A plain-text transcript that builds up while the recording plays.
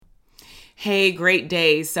Hey, great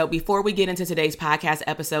day. So before we get into today's podcast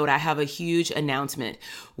episode, I have a huge announcement.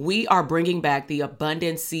 We are bringing back the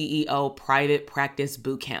Abundance CEO Private Practice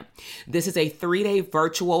Bootcamp. This is a 3-day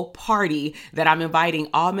virtual party that I'm inviting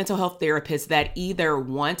all mental health therapists that either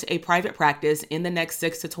want a private practice in the next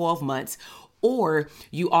 6 to 12 months, or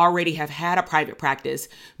you already have had a private practice,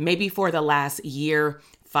 maybe for the last year,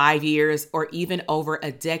 5 years, or even over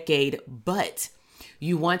a decade, but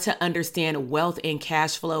you want to understand wealth and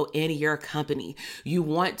cash flow in your company. You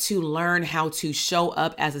want to learn how to show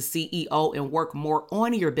up as a CEO and work more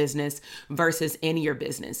on your business versus in your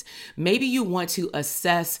business. Maybe you want to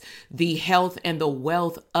assess the health and the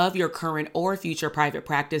wealth of your current or future private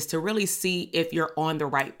practice to really see if you're on the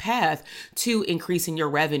right path to increasing your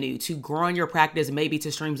revenue, to growing your practice, maybe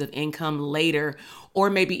to streams of income later, or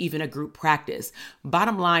maybe even a group practice.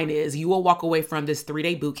 Bottom line is you will walk away from this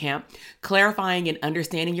 3-day bootcamp clarifying and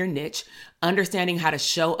understanding your niche, understanding how to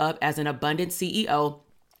show up as an abundant CEO,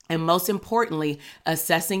 and most importantly,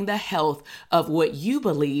 assessing the health of what you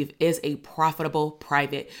believe is a profitable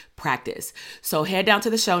private practice. So head down to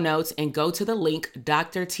the show notes and go to the link,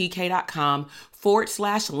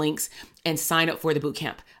 drtk.com/links, and sign up for the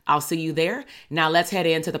bootcamp. I'll see you there. Now let's head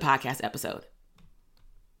into the podcast episode.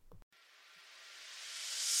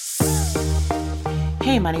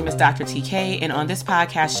 Hey, my name is Dr. TK, and on this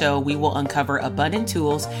podcast show, we will uncover abundant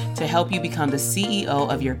tools to help you become the CEO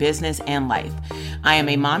of your business and life. I am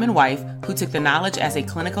a mom and wife who took the knowledge as a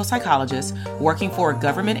clinical psychologist, working for a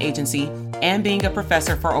government agency, and being a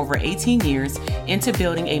professor for over 18 years into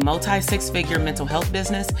building a multi-6-figure mental health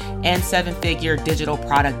business and 7-figure digital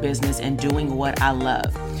product business and doing what I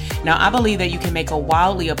love. Now, I believe that you can make a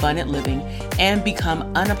wildly abundant living and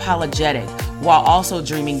become unapologetic while also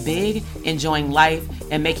dreaming big, enjoying life,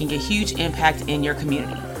 and making a huge impact in your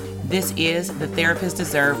community. This is the Therapists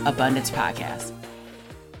Deserve Abundance podcast.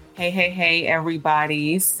 Hey,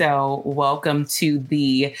 everybody. So welcome to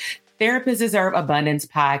the Therapists Deserve Abundance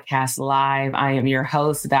podcast live. I am your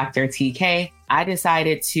host, Dr. TK. I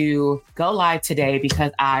decided to go live today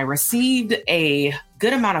because I received a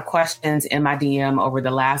good amount of questions in my DM over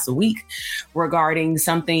the last week regarding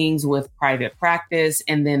some things with private practice.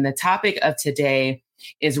 And then the topic of today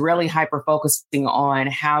is really hyper-focusing on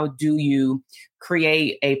how do you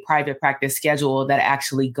create a private practice schedule that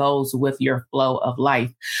actually goes with your flow of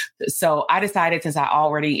life. So I decided, since I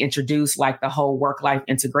already introduced like the whole work-life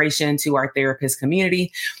integration to our therapist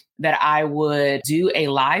community, that I would do a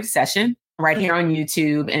live session right here on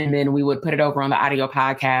YouTube, and then we would put it over on the audio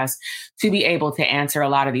podcast to be able to answer a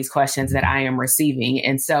lot of these questions that I am receiving.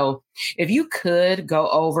 And so if you could go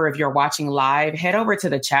over, if you're watching live, head over to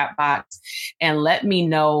the chat box and let me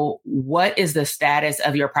know what is the status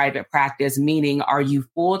of your private practice, meaning are you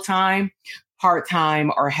full-time,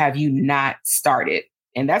 part-time, or have you not started?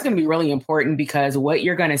 And that's going to be really important because what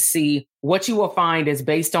you're going to see, what you will find is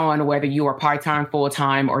based on whether you are part-time,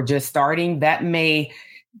 full-time, or just starting, that may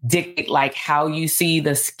dictate like how you see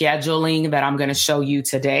the scheduling that I'm going to show you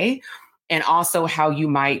today, and also how you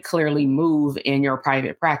might clearly move in your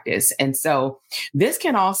private practice. And so this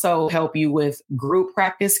can also help you with group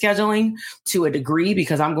practice scheduling to a degree,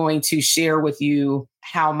 because I'm going to share with you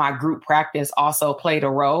how my group practice also played a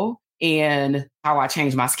role in how I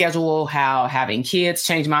changed my schedule, how having kids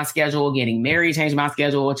changed my schedule, getting married changed my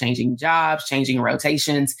schedule, changing jobs, changing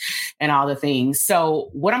rotations, and all the things. So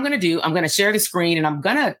what I'm going to do, I'm going to share the screen and I'm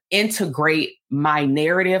going to integrate my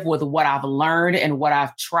narrative with what I've learned and what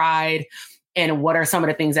I've tried and what are some of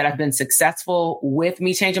the things that have been successful with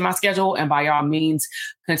me changing my schedule. And by all means,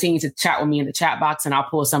 continue to chat with me in the chat box and I'll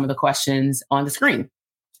pull some of the questions on the screen.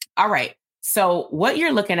 All right. So what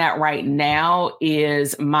you're looking at right now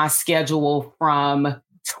is my schedule from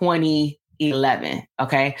 2011.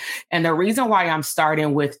 Okay. And the reason why I'm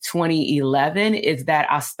starting with 2011 is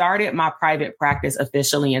that I started my private practice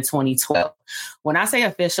officially in 2012. When I say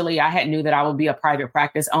officially, I had knew that I would be a private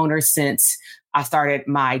practice owner since I started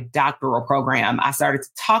my doctoral program. I started to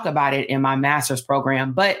talk about it in my master's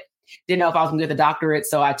program, but didn't know if I was going to get the doctorate.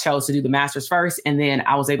 So I chose to do the master's first. And then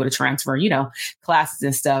I was able to transfer, classes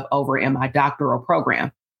and stuff over in my doctoral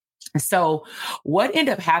program. So what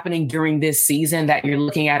ended up happening during this season that you're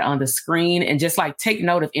looking at on the screen, and just like take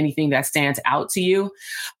note of anything that stands out to you.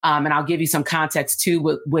 And I'll give you some context too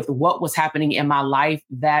with what was happening in my life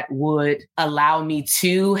that would allow me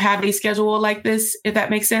to have a schedule like this, if that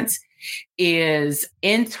makes sense, is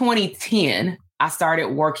in 2010, I started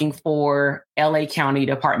working for LA County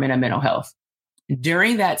Department of Mental Health.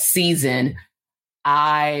 During that season,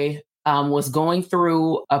 I was going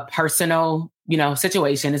through a personal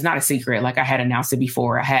situation. It's not a secret. Like I had announced it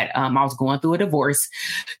before. I was going through a divorce.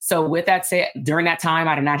 So with that said, during that time,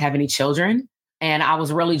 I did not have any children. And I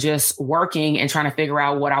was really just working and trying to figure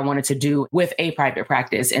out what I wanted to do with a private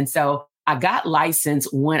practice. And so I got licensed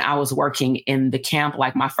when I was working in the camp,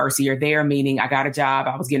 like my first year there, meaning I got a job.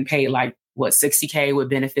 I was getting paid like $60K with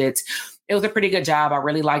benefits. It was a pretty good job. I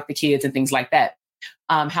really liked the kids and things like that.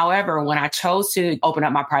 However, when I chose to open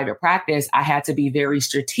up my private practice, I had to be very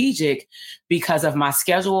strategic because of my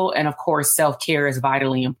schedule. And of course, self-care is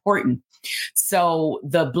vitally important. So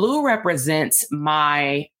the blue represents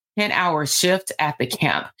my 10-hour shift at the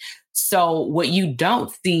camp. So what you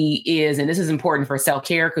don't see is, and this is important for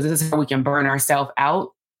self-care because this is how we can burn ourselves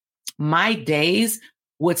out. My days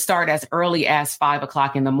would start as early as 5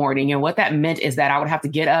 o'clock in the morning. And what that meant is that I would have to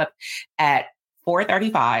get up at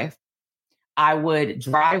 4:35. I would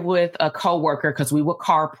drive with a coworker because we would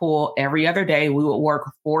carpool every other day. We would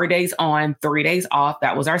work 4 days on, 3 days off.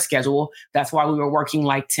 That was our schedule. That's why we were working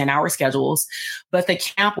like 10-hour schedules. But the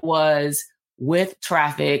camp was with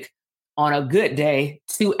traffic on a good day,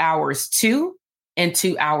 2 hours to and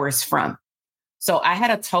 2 hours from. So I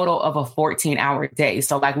had a total of a 14-hour day.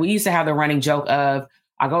 So like we used to have the running joke of,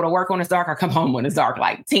 I go to work when it's dark, I come home when it's dark,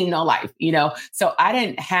 like team no life, So I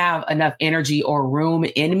didn't have enough energy or room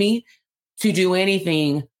in me to do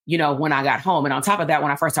anything, when I got home. And on top of that,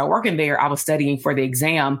 when I first started working there, I was studying for the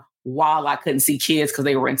exam while I couldn't see kids because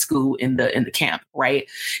they were in school in the camp, right?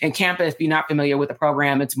 And camp, if you're not familiar with the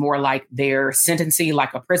program, it's more like their sentencing,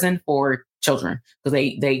 like a prison for children because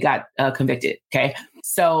they got convicted. Okay.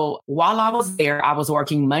 So while I was there, I was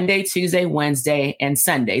working Monday, Tuesday, Wednesday, and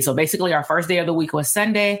Sunday. So basically our first day of the week was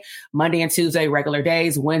Sunday, Monday and Tuesday, regular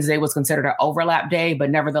days. Wednesday was considered an overlap day, but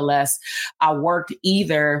nevertheless, I worked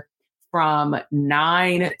either from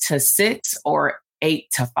 9 to 6 or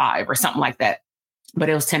 8 to 5 or something like that. But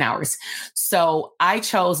it was 10 hours. So I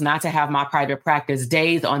chose not to have my private practice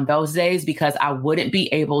days on those days because I wouldn't be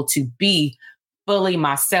able to be fully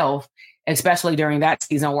myself, especially during that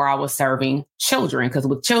season where I was serving children. Because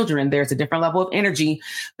with children, there's a different level of energy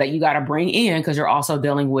that you got to bring in because you're also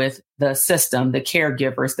dealing with the system, the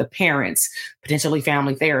caregivers, the parents, potentially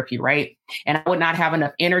family therapy, right? And I would not have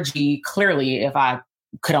enough energy, clearly, if I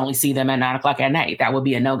could only see them at 9 o'clock at night. That would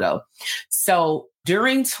be a no-go. So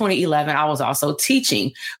during 2011, I was also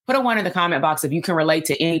teaching. Put a 1 in the comment box if you can relate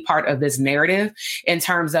to any part of this narrative in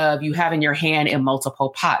terms of you having your hand in multiple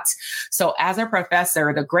pots. So as a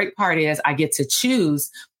professor, the great part is I get to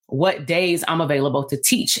choose what days I'm available to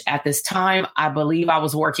teach. At this time, I believe I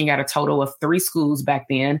was working at a total of 3 schools back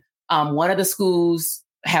then. One of the schools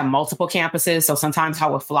have multiple campuses. So sometimes I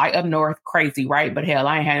would fly up north, crazy, right? But hell,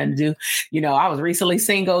 I ain't had nothing to do. I was recently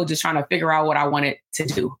single, just trying to figure out what I wanted to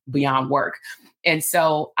do beyond work. And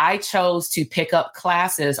so I chose to pick up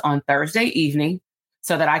classes on Thursday evening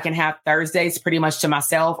so that I can have Thursdays pretty much to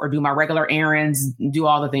myself or do my regular errands, do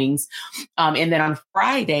all the things. And then on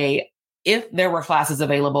Friday, if there were classes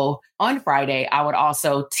available on Friday, I would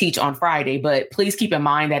also teach on Friday. But please keep in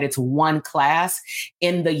mind that it's 1 class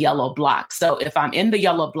in the yellow block. So if I'm in the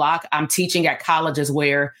yellow block, I'm teaching at colleges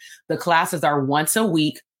where the classes are once a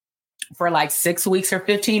week for like 6 weeks or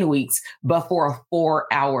 15 weeks, but for a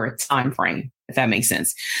 4-hour time frame, if that makes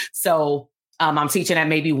sense. So I'm teaching at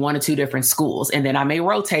maybe 1 or 2 different schools, and then I may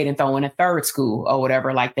rotate and throw in a 3rd school or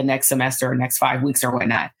whatever, like the next semester or next 5 weeks or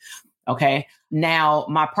whatnot. Okay. Now,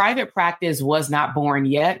 my private practice was not born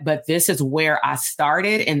yet, but this is where I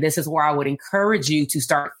started. And this is where I would encourage you to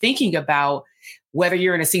start thinking about whether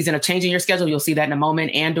you're in a season of changing your schedule, you'll see that in a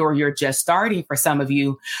moment, and or you're just starting for some of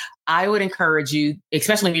you. I would encourage you,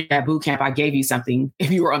 especially if you're at boot camp, I gave you something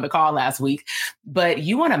if you were on the call last week, but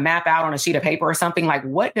you want to map out on a sheet of paper or something like,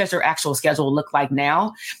 what does your actual schedule look like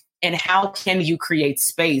now? And how can you create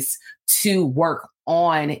space to work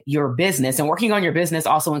on your business? And working on your business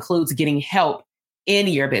also includes getting help in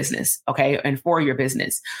your business, okay, and for your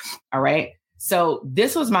business. All right. So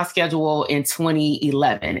this was my schedule in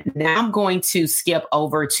 2011. Now I'm going to skip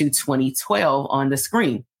over to 2012 on the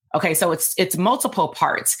screen. Okay, so it's multiple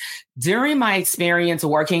parts. During my experience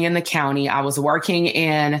working in the county, I was working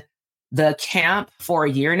in the camp for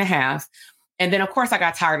 1.5 years. And then, of course, I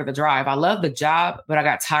got tired of the drive. I love the job, but I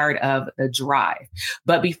got tired of the drive.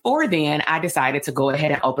 But before then, I decided to go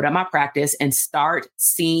ahead and open up my practice and start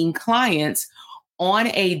seeing clients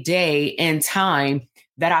on a day and time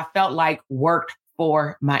that I felt like worked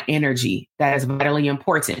for my energy. That is vitally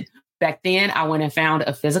important. Back then, I went and found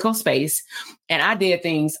a physical space, and I did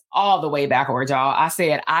things all the way backwards, y'all. I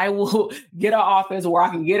said, I will get an office where I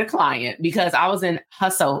can get a client because I was in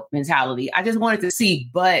hustle mentality. I just wanted to see.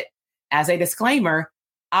 But as a disclaimer,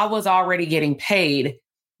 I was already getting paid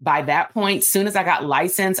By that point, soon as I got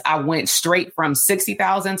licensed, I went straight from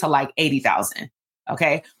 60,000 to like 80,000.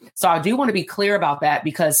 Okay. So I do want to be clear about that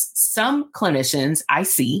because some clinicians I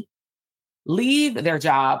see leave their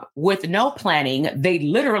job with no planning. They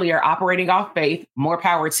literally are operating off faith, more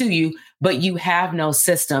power to you, but you have no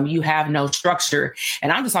system, you have no structure.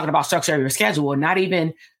 And I'm just talking about structure of your schedule, not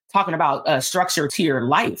even talking about structure to your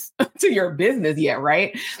life, to your business yet,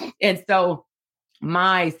 right? And so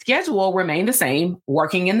my schedule remained the same,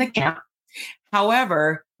 working in the camp.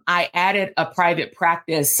 However, I added a private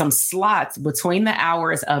practice, some slots between the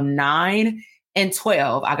hours of 9 and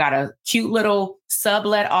 12. I got a cute little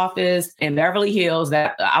sublet office in Beverly Hills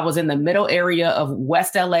that I was in the middle area of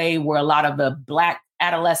West LA, where a lot of the Black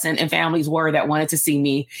adolescent and families were that wanted to see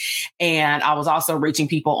me. And I was also reaching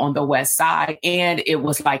people on the West Side. And it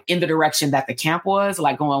was like in the direction that the camp was,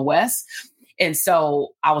 like going west. And so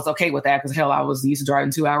I was okay with that because hell, I was used to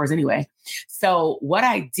driving 2 hours anyway. So what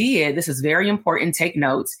I did, this is very important, take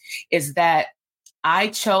notes, is that I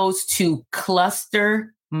chose to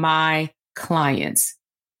cluster my clients.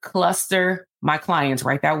 Cluster my clients,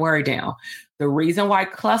 write that word down. The reason why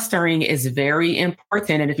clustering is very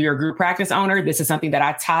important, and if you're a group practice owner, this is something that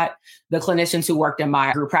I taught the clinicians who worked in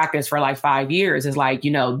my group practice for like 5 years, is like,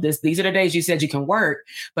 you know, these are the days you said you can work.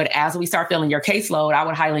 But as we start filling your caseload, I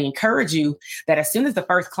would highly encourage you that as soon as the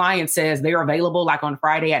first client says they're available, like on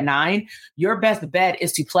Friday at 9, your best bet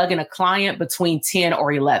is to plug in a client between 10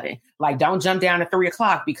 or 11. Like, don't jump down to 3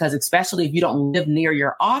 o'clock, because especially if you don't live near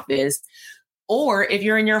your office, or if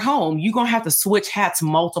you're in your home, you're going to have to switch hats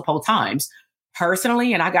multiple times.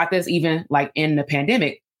 Personally, and I got this even like in the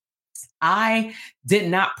pandemic, I did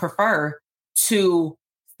not prefer to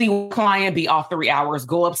see one client be off 3 hours,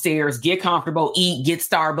 go upstairs, get comfortable, eat, get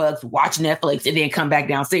Starbucks, watch Netflix, and then come back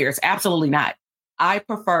downstairs. Absolutely not. I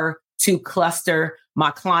prefer to cluster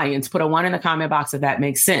my clients. Put a 1 in the comment box if that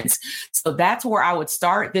makes sense. So that's where I would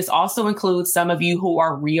start. This also includes some of you who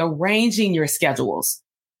are rearranging your schedules.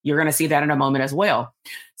 You're going to see that in a moment as well.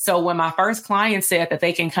 So when my first client said that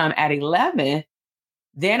they can come at 11,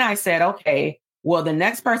 then I said, okay, well, the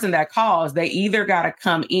next person that calls, they either got to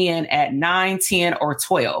come in at 9, 10, or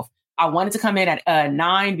 12. I wanted to come in at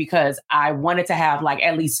 9 because I wanted to have like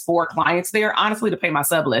at least 4 clients there, honestly, to pay my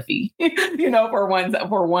sublet fee, you know, for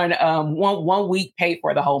one week paid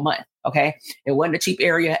for the whole month. Okay. It wasn't a cheap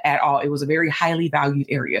area at all. It was a very highly valued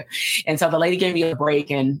area. And so the lady gave me a break,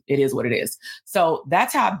 and it is what it is. So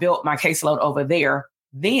that's how I built my caseload over there.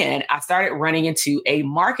 Then I started running into a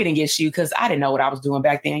marketing issue because I didn't know what I was doing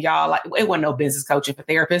back then, y'all. Like, it wasn't no business coaching for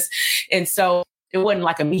therapists. And so it wasn't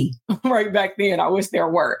like a me right back then. I wish there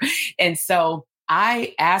were. And so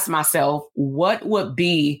I asked myself, what would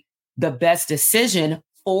be the best decision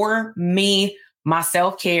for me, my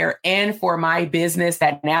self-care, and for my business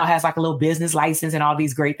that now has like a little business license and all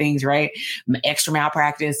these great things, right? Extra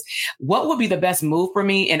malpractice. What would be the best move for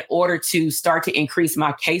me in order to start to increase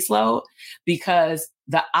my caseload? Because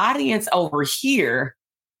the audience over here,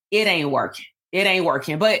 it ain't working. It ain't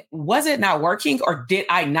working. But was it not working, or did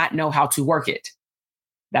I not know how to work it?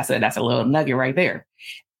 That's a little nugget right there.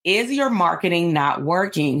 Is your marketing not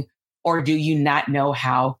working, or do you not know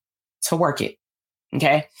how to work it?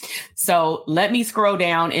 Okay. So let me scroll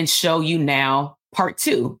down and show you now part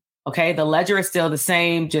 2. Okay. The ledger is still the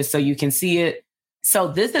same, just so you can see it. So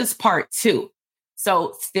this is part 2.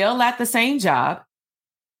 So still at the same job,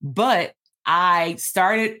 but I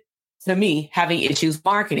started, to me, having issues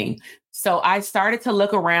marketing. So I started to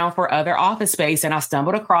look around for other office space, and I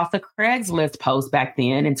stumbled across a Craigslist post back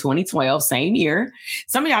then in 2012, same year.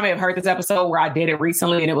 Some of y'all may have heard this episode where I did it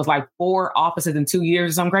recently, and it was like 4 offices in 2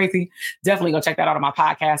 years or something crazy. Definitely go check that out on my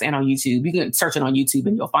podcast and on YouTube. You can search it on YouTube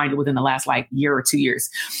and you'll find it within the last like year or 2 years.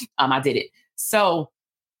 I did it. So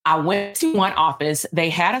I went to one office. They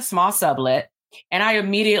had a small sublet. And I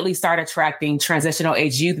immediately started attracting transitional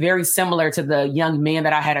age youth, very similar to the young men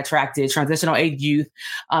that I had attracted, transitional age youth,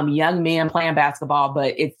 young men playing basketball.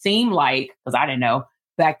 But it seemed like, because I didn't know,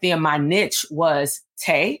 back then my niche was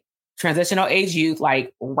transitional age youth,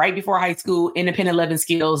 like right before high school, independent living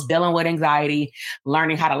skills, dealing with anxiety,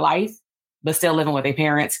 learning how to life, but still living with their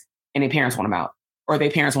parents, and their parents want them out, or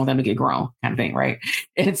their parents want them to get grown, kind of thing, right?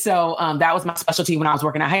 And so that was my specialty when I was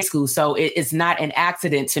working at high school. So it's not an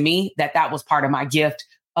accident to me that was part of my gift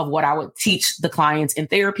of what I would teach the clients in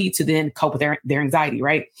therapy to then cope with their anxiety,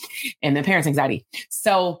 right? And their parents' anxiety.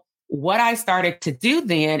 So what I started to do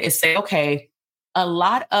then is say, okay, a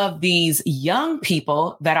lot of these young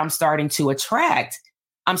people that I'm starting to attract,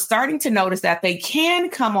 I'm starting to notice that they can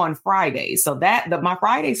come on Fridays. So my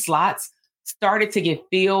Friday slots started to get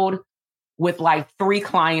filled with like 3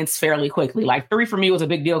 clients fairly quickly. Like 3 for me was a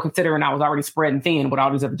big deal considering I was already spreading thin with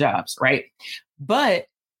all these other jobs, right? But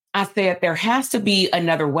I said, there has to be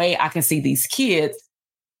another way I can see these kids.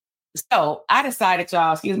 So I decided,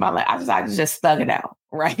 y'all, excuse my language, I decided to just thug it out,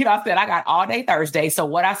 right? I said, I got all day Thursday. So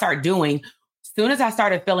what I started doing, as soon as I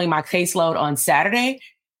started filling my caseload on Saturday,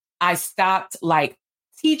 I stopped like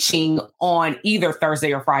teaching on either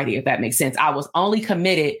Thursday or Friday, if that makes sense. I was only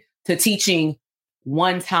committed to teaching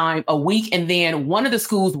one time a week. And then one of the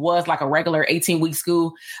schools was like a regular 18-week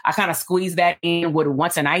school. I kind of squeezed that in with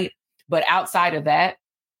once a night. But outside of that,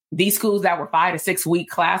 these schools that were 5 to 6 week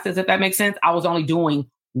classes, if that makes sense, I was only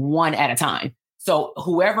doing one at a time. So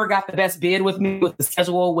whoever got the best bid with me, with the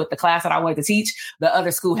schedule, with the class that I wanted to teach, the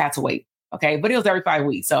other school had to wait. Okay. But it was every 5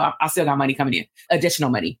 weeks. So I still got money coming in,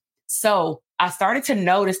 additional money. So I started to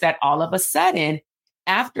notice that all of a sudden,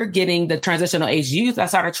 after getting the transitional age youth, I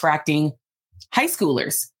started attracting high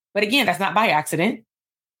schoolers. But again, that's not by accident.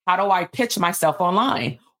 How do I pitch myself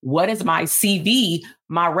online? What does my CV,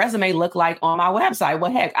 my resume look like on my website?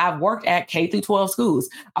 Well, heck, I've worked at K through 12 schools.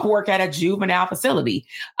 I work at a juvenile facility.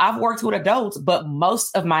 I've worked with adults, but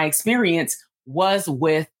most of my experience was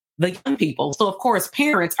with the young people. So of course,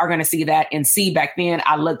 parents are going to see that and see back then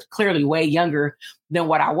I looked clearly way younger than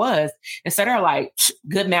what I was. And so they're like,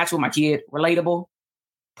 good match with my kid, relatable,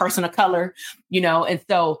 person of color, and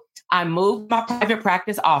so I moved my private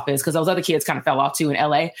practice office because those other kids kind of fell off too in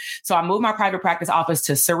LA. So I moved my private practice office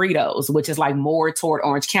to Cerritos, which is like more toward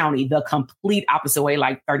Orange County, the complete opposite way,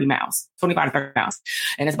 like 30 miles, 25 to 30 miles.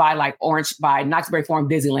 And it's by like by Knoxbury Farm,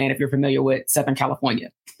 Disneyland, if you're familiar with Southern California.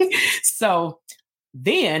 So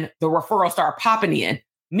then the referrals start popping in.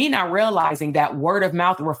 Me not realizing that word of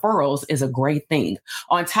mouth referrals is a great thing.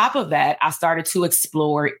 On top of that, I started to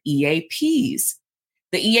explore EAPs.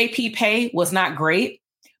 The EAP pay was not great.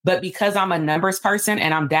 But because I'm a numbers person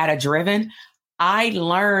and I'm data driven, I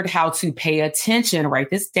learned how to pay attention, write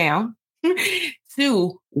this down,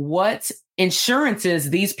 to what insurances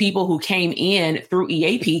these people who came in through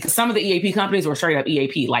EAP, because some of the EAP companies were straight up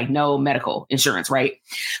EAP, like no medical insurance, right?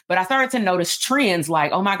 But I started to notice trends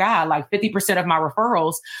like, oh my God, like 50% of my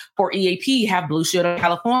referrals for EAP have Blue Shield of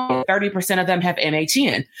California, 30% of them have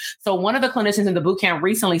MHN. So one of the clinicians in the bootcamp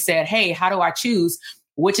recently said, hey, how do I choose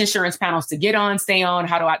which insurance panels to get on, stay on?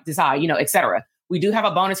 How do I decide, et cetera? We do have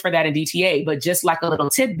a bonus for that in DTA, but just like a little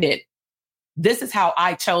tidbit, this is how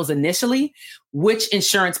I chose initially which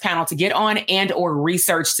insurance panel to get on and or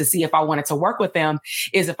research to see if I wanted to work with them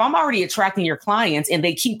is if I'm already attracting your clients and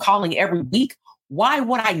they keep calling every week, why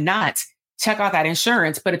would I not check out that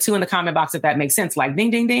insurance? Put a 2 in the comment box if that makes sense. Like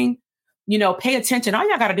ding, ding, ding. Pay attention. All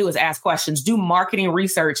y'all got to do is ask questions, do marketing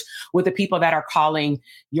research with the people that are calling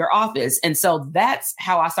your office. And so that's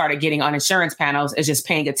how I started getting on insurance panels, is just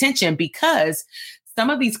paying attention, because some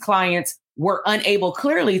of these clients were unable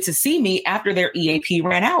clearly to see me after their EAP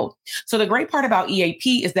ran out. So the great part about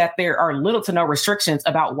EAP is that there are little to no restrictions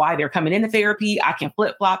about why they're coming into therapy. I can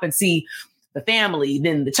flip flop and see the family,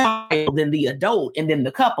 then the child, then the adult, and then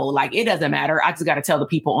the couple. Like, it doesn't matter. I just got to tell the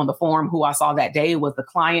people on the form who I saw that day, was the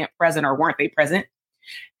client present or weren't they present?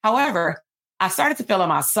 However, I started to feel in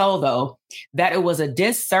my soul, though, that it was a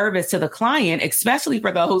disservice to the client, especially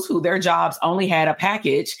for those who their jobs only had a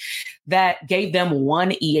package that gave them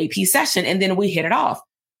one EAP session, and then we hit it off.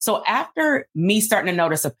 So after me starting to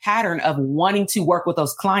notice a pattern of wanting to work with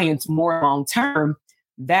those clients more long term,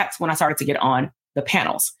 that's when I started to get on the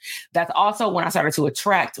panels. That's also when I started to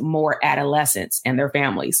attract more adolescents and their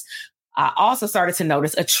families. I also started to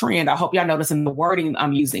notice a trend. I hope y'all noticing the wording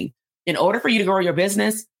I'm using. In order for you to grow your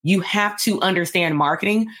business, you have to understand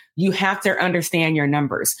marketing. You have to understand your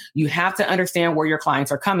numbers. You have to understand where your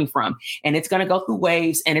clients are coming from. And it's going to go through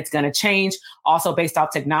waves, and it's going to change also based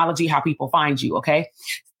off technology, how people find you. Okay.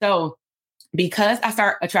 So because I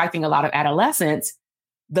start attracting a lot of adolescents,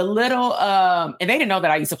 the little, and they didn't know that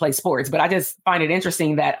I used to play sports, but I just find it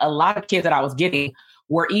interesting that a lot of kids that I was getting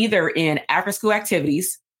were either in after school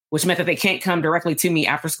activities, which meant that they can't come directly to me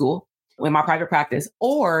after school in my private practice,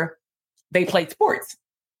 or they played sports.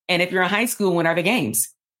 And if you're in high school, when are the games?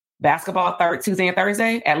 Basketball Tuesday and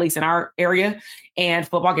Thursday, at least in our area, and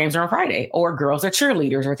football games are on Friday, or girls are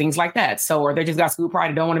cheerleaders or things like that. So, or they just got school pride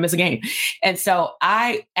and don't want to miss a game. And so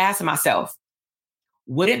I asked myself,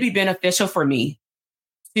 would it be beneficial for me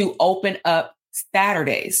to open up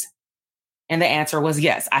Saturdays? And the answer was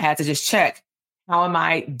yes. I had to just check, how am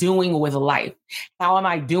I doing with life? How am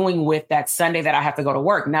I doing with that Sunday that I have to go to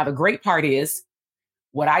work? Now, the great part is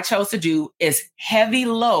what I chose to do is heavy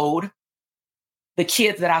load the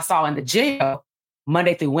kids that I saw in the jail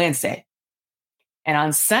Monday through Wednesday. And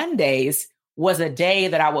on Sundays, was a day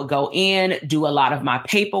that I would go in, do a lot of my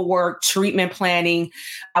paperwork, treatment planning.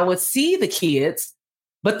 I would see the kids,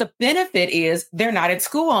 but the benefit is they're not at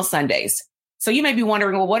school on Sundays. So you may be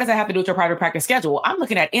wondering, well, what does that have to do with your private practice schedule? I'm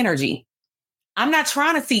looking at energy. I'm not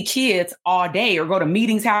trying to see kids all day or go to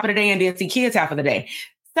meetings half of the day and then see kids half of the day.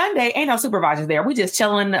 Sunday, ain't no supervisors there. We just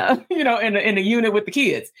chilling, in the unit with the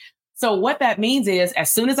kids. So what that means is as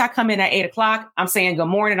soon as I come in at 8:00, I'm saying good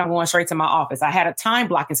morning. I'm going straight to my office. I had a time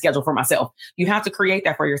blocking schedule for myself. You have to create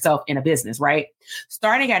that for yourself in a business, right?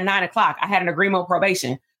 Starting at 9:00, I had an agreement with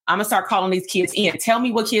probation. I'm going to start calling these kids in. Tell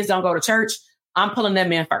me what kids don't go to church. I'm pulling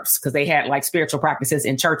them in first because they had like spiritual practices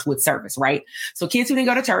in church with service, right? So kids who didn't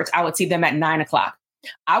go to church, I would see them at 9:00.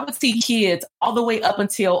 I would see kids all the way up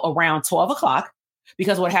until around 12:00.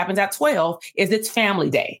 Because what happens at 12 is it's family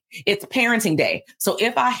day. It's parenting day. So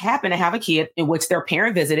if I happen to have a kid in which their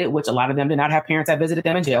parent visited, which a lot of them did not have parents that visited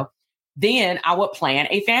them in jail, then I would plan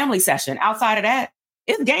a family session. Outside of that,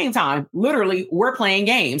 it's game time. Literally, we're playing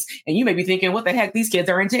games. And you may be thinking, what the heck? These kids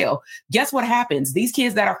are in jail. Guess what happens? These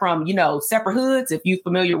kids that are from, separate hoods, if you're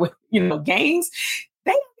familiar with, gangs,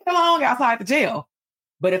 they don't get along outside the jail.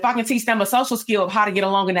 But if I can teach them a social skill of how to get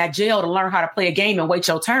along in that jail to learn how to play a game and wait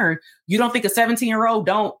your turn, you don't think a 17-year-old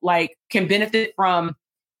can benefit from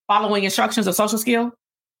following instructions of social skill,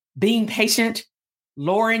 being patient,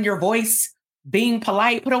 lowering your voice, being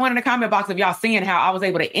polite? Put a 1 in the comment box if y'all seeing how I was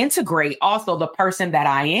able to integrate also the person that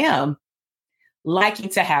I am, liking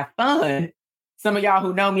to have fun. Some of y'all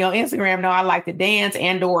who know me on Instagram know I like to dance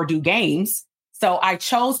and or do games. So I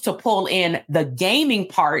chose to pull in the gaming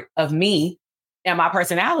part of me and my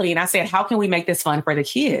personality. And I said, how can we make this fun for the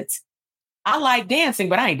kids? I like dancing,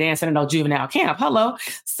 but I ain't dancing in no juvenile camp. Hello.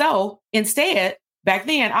 So instead, back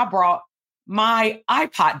then, I brought my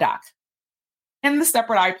iPod dock and the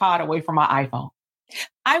separate iPod away from my iPhone.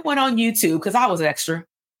 I went on YouTube because I was extra.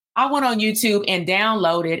 I went on YouTube and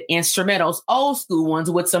downloaded instrumentals, old school ones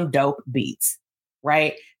with some dope beats,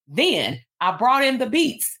 right? Then I brought in the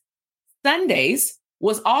beats. Sundays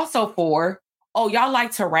was also for, oh, y'all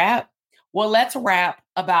like to rap? Well, let's rap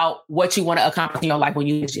about what you want to accomplish in your life when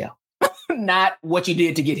you get to jail, not what you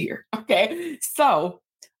did to get here. Okay. So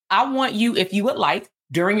I want you, if you would like,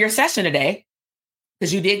 during your session today,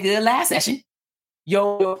 because you did good last session,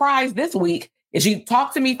 your prize this week is you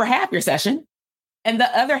talk to me for half your session. And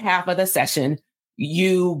the other half of the session,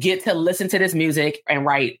 you get to listen to this music and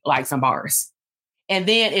write like some bars. And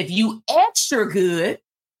then if you extra good,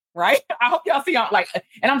 right? I hope y'all see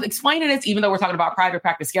and I'm explaining this even though we're talking about private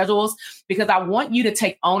practice schedules, because I want you to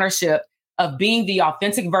take ownership of being the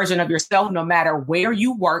authentic version of yourself, no matter where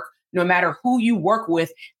you work, no matter who you work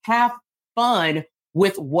with. Have fun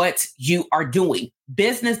with what you are doing.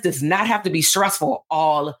 Business does not have to be stressful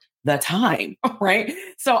all the time, right?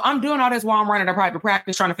 So I'm doing all this while I'm running a private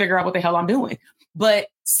practice, trying to figure out what the hell I'm doing. But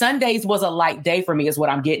Sundays was a light day for me is what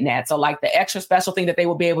I'm getting at. So like the extra special thing that they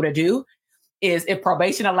will be able to do is if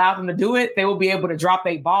probation allowed them to do it, they will be able to drop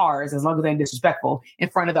 8 bars as long as they're disrespectful in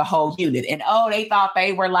front of the whole unit. And they thought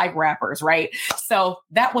they were like rappers, right? So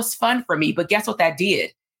that was fun for me. But guess what that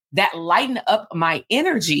did? That lightened up my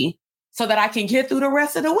energy so that I can get through the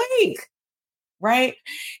rest of the week, right?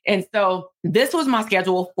 And so this was my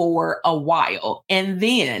schedule for a while. And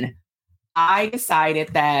then I decided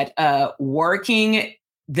that working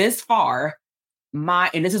this far,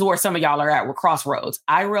 and this is where some of y'all are at, we're crossroads.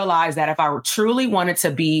 I realized that if I truly wanted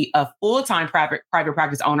to be a full-time private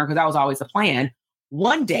practice owner, because that was always the plan,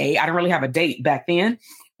 one day, I didn't really have a date back then,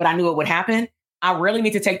 but I knew it would happen. I really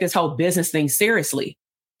need to take this whole business thing seriously.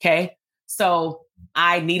 Okay. So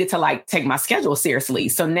I needed to take my schedule seriously.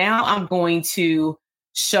 So now I'm going to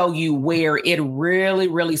show you where it really,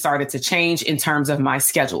 really started to change in terms of my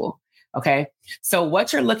schedule. Okay. So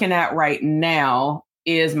what you're looking at right now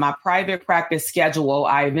is my private practice schedule.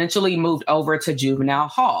 I eventually moved over to juvenile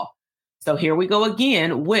hall. So here we go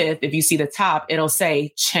again with, if you see the top, it'll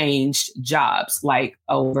say changed jobs, like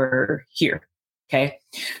over here. Okay.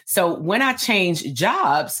 So when I change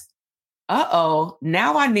jobs, now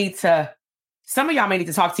I need to, some of y'all may need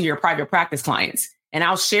to talk to your private practice clients, and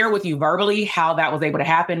I'll share with you verbally how that was able to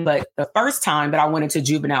happen. But the first time that I went into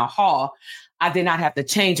juvenile hall, I did not have to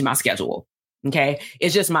change my schedule. Okay.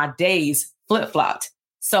 It's just my days flip-flopped.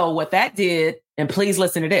 So what that did, and please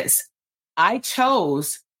listen to this, I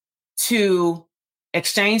chose to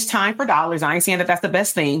exchange time for dollars. I ain't saying that that's the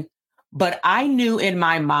best thing, but I knew in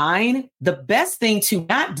my mind, the best thing to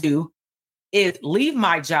not do is leave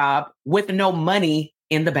my job with no money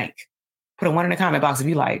in the bank. Put a 1 in the comment box if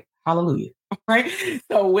you like, hallelujah. Right.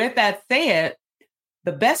 So with that said,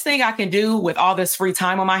 the best thing I can do with all this free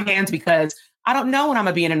time on my hands, because I don't know when I'm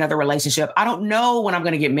going to be in another relationship. I don't know when I'm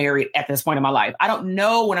going to get married at this point in my life. I don't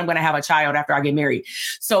know when I'm going to have a child after I get married.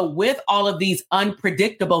 So with all of these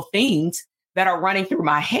unpredictable things that are running through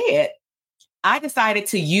my head, I decided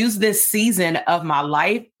to use this season of my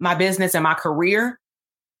life, my business, and my career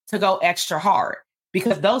to go extra hard,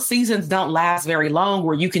 because those seasons don't last very long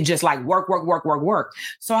where you can just like work.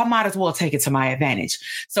 So I might as well take it to my advantage.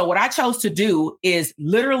 So what I chose to do is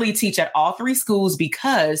literally teach at all 3 schools,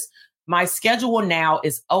 because my schedule now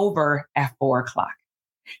is over at 4:00.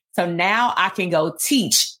 So now I can go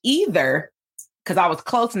teach either, because I was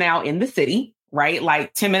close now in the city, right?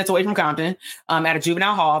 Like 10 minutes away from Compton, at a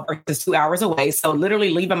juvenile hall versus 2 hours away. So literally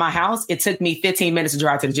leaving my house, it took me 15 minutes to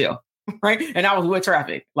drive to the jail. Right. And I was with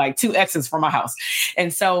traffic, like 2 exits from my house.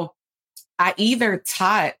 And so I either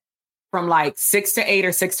taught from like 6 to 8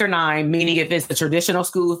 or 6 to 9, meaning if it's the traditional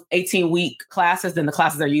school 18-week classes, then the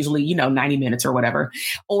classes are usually, 90 minutes or whatever.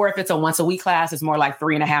 Or if it's a once a week class, it's more like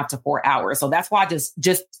 3.5 to 4 hours. So that's why just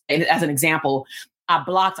as an example, I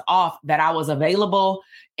blocked off that I was available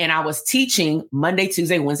and I was teaching Monday,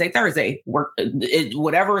 Tuesday, Wednesday, Thursday.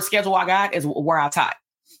 Whatever schedule I got is where I taught.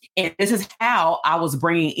 And this is how I was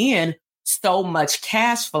bringing in so much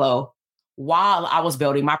cash flow while I was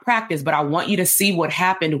building my practice. But I want you to see what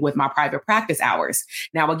happened with my private practice hours.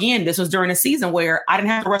 Now, again, this was during a season where I didn't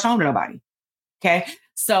have to rush home to nobody. Okay.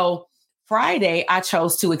 So Friday, I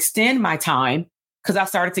chose to extend my time because I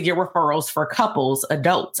started to get referrals for couples,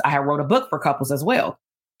 adults. I wrote a book for couples as well.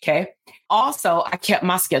 Okay. Also, I kept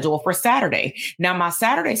my schedule for Saturday. Now, my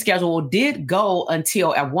Saturday schedule did go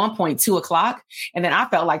until at one point 2:00. And then I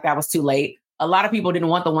felt like that was too late. A lot of people didn't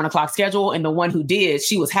want the 1:00 schedule. And the one who did,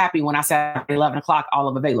 she was happy when I said at 11:00, all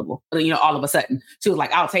of available, all of a sudden. She was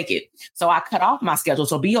like, I'll take it. So I cut off my schedule.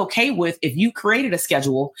 So be okay with if you created a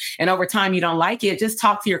schedule and over time you don't like it, just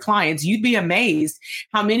talk to your clients. You'd be amazed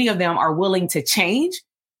how many of them are willing to change,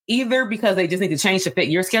 either because they just need to change to fit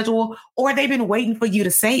your schedule or they've been waiting for you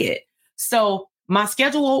to say it. So my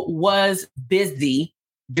schedule was busy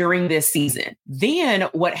during this season. Then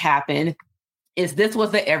what happened is this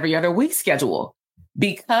was the every other week schedule.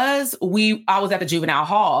 Because I was at the juvenile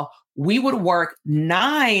hall, we would work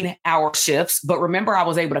 9-hour shifts. But remember, I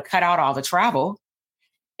was able to cut out all the travel.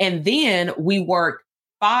 And then we worked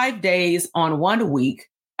 5 days on one week.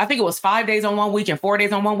 I think it was 5 days on one week and 4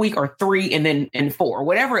 days on one week, or 3 and then 4,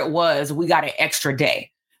 whatever it was, we got an extra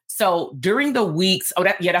day. So during the weeks,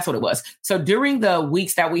 that's what it was. So during the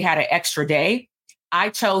weeks that we had an extra day, I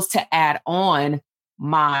chose to add on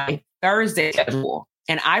my Thursday schedule.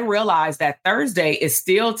 And I realized that Thursday is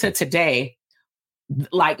still to today,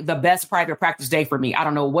 like the best private practice day for me. I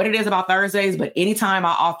don't know what it is about Thursdays, but anytime I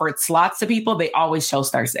offered slots to people, they always chose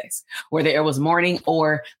Thursdays, whether it was morning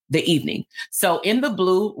or the evening. So in the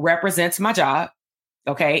blue represents my job.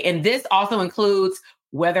 Okay. And this also includes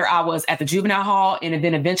whether I was at the juvenile hall and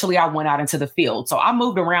then eventually I went out into the field. So I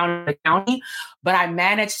moved around the county, but I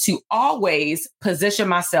managed to always position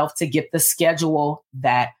myself to get the schedule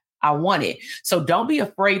that I wanted. So don't be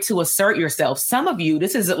afraid to assert yourself. Some of you,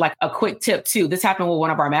 this is like a quick tip too. This happened with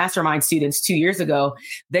one of our mastermind students 2 years ago.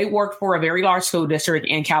 They worked for a very large school district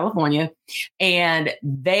in California. And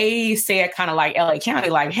they said kind of like LA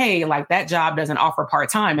County, like, hey, like that job doesn't offer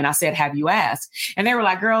part-time. And I said, have you asked? And they were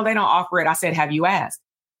like, girl, they don't offer it. I said, have you asked?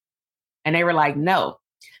 And they were like, no.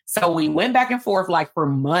 So we went back and forth like for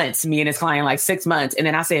months, me and his client, like 6 months. And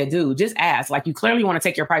then I said, dude, just ask. Like you clearly want to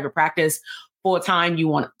take your private practice full time. You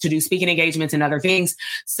want to do speaking engagements and other things.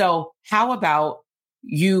 So how about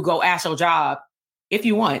you go ask your job if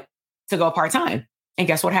you want to go part time? And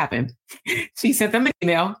guess what happened? She sent them an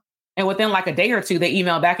email. And within like a day or two, they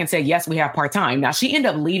emailed back and said, yes, we have part time. Now she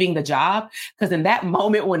ended up leaving the job because in that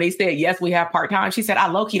moment when they said, yes, we have part time, she said,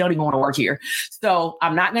 I low-key don't even want to work here. So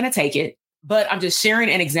I'm not going to take it. But I'm just sharing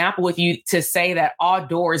an example with you to say that all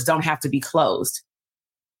doors don't have to be closed.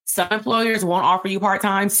 Some employers won't offer you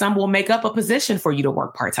part-time. Some will make up a position for you to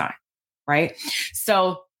work part-time, right?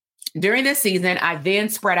 So during this season, I then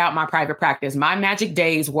spread out my private practice. My magic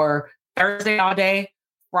days were Thursday all day,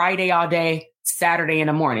 Friday all day, Saturday in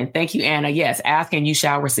the morning. Thank you, Anna. Yes, ask and you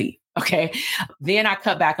shall receive. Okay. Then I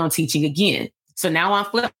cut back on teaching again. So now I'm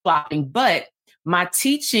flip-flopping, but my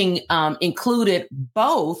teaching included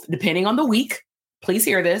both, depending on the week. Please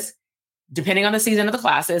hear this. Depending on the season of the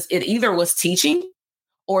classes, it either was teaching,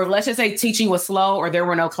 or let's just say teaching was slow or there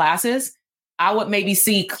were no classes. I would maybe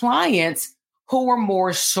see clients who were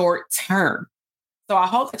more short term. So I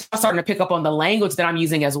hope that you're starting to pick up on the language that I'm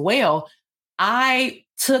using as well. I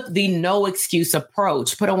took the no excuse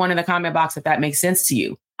approach. Put a 1 in the comment box if that makes sense to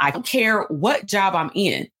you. I don't care what job I'm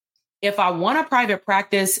in. If I want a private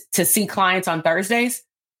practice to see clients on Thursdays,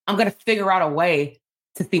 I'm going to figure out a way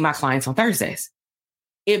to see my clients on Thursdays.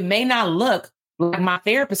 It may not look like my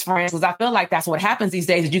therapist friends, because I feel like that's what happens these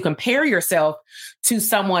days, is you compare yourself to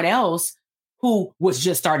someone else who was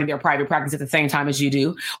just starting their private practice at the same time as you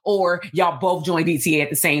do, or y'all both joined DTA at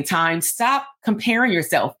the same time. Stop comparing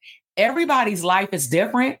yourself. Everybody's life is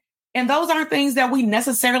different. And those aren't things that we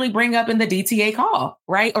necessarily bring up in the DTA call,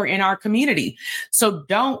 right? Or in our community. So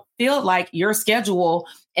don't feel like your schedule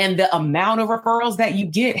and the amount of referrals that you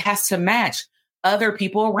get has to match other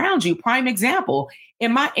people around you. Prime example,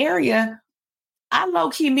 in my area, I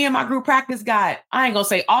low-key, me and my group practice got, I ain't gonna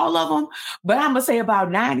say all of them, but I'm gonna say about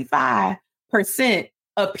 95%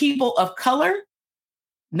 of people of color,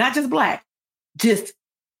 not just Black, just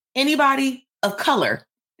anybody of color,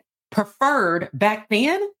 preferred back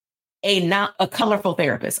then not a colorful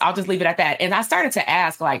therapist. I'll just leave it at that. And I started to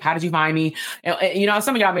ask, like, how did you find me? And,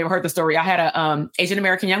 some of y'all may have heard the story. I had a Asian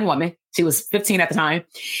American young woman. She was 15 at the time.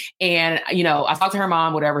 And, I talked to her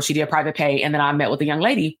mom, whatever. She did private pay. And then I met with a young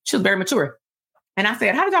lady. She was very mature. And I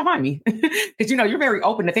said, how did y'all find me? Because, you're very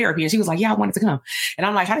open to therapy. And she was like, yeah, I wanted to come. And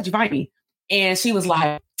I'm like, how did you find me? And she was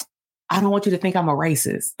like, I don't want you to think I'm a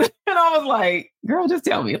racist. And I was like, girl, just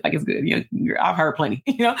tell me if it's good. I've heard plenty,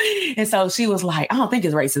 And so she was like, I don't think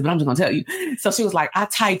it's racist, but I'm just going to tell you. So she was like, I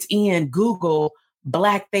typed in Google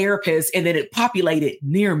Black therapist and then it populated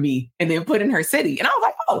near me and then put in her city. And I was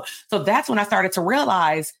like, oh, so that's when I started to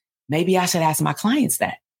realize maybe I should ask my clients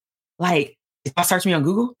that. Like, if I search me on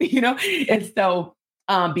Google, And so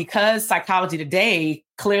because Psychology Today,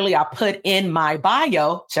 clearly I put in my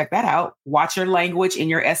bio, check that out, watch your language in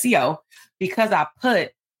your SEO, because I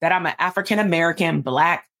put that I'm an African-American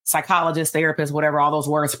Black psychologist, therapist, whatever, all those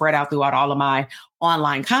words spread out throughout all of my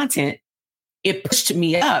online content. It pushed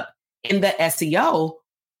me up in the SEO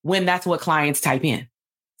when that's what clients type in.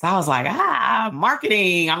 So I was like,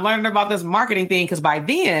 marketing. I'm learning about this marketing thing, because by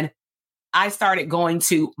then I started going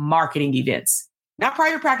to marketing events, not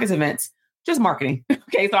private practice events, just marketing.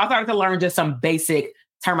 Okay. So I started to learn just some basic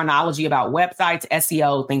terminology about websites,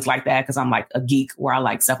 SEO, things like that, because I'm like a geek where I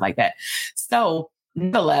like stuff like that. So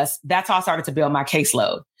nonetheless, that's how I started to build my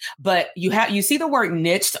caseload. But you see the word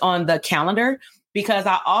niched on the calendar, because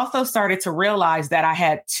I also started to realize that I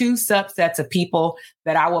had two subsets of people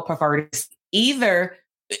that I would prefer to see. Either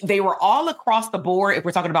they were all across the board, if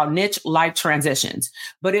we're talking about niche life transitions,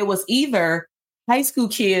 but it was either high school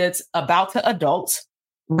kids about to adults,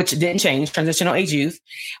 which didn't change, transitional age youth,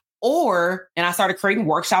 and I started creating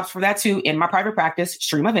workshops for that too in my private practice,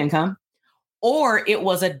 stream of income, or it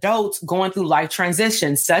was adults going through life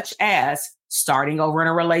transitions, such as starting over in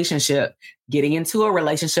a relationship, getting into a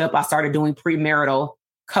relationship. I started doing premarital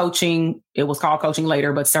coaching. It was called coaching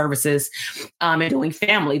later, but services, and doing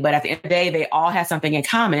family. But at the end of the day, they all had something in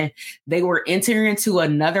common. They were entering into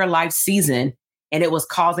another life season, and it was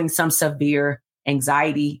causing some severe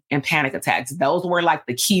anxiety and panic attacks. Those were like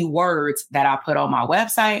the key words that I put on my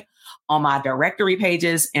website, on my directory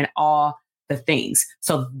pages, and all the things.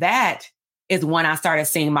 So that is when I started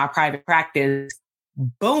seeing my private practice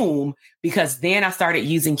boom, because then I started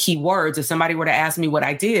using keywords. If somebody were to ask me what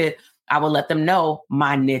I did, I would let them know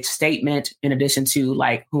my niche statement in addition to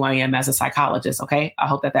like who I am as a psychologist. Okay. I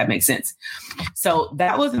hope that makes sense. So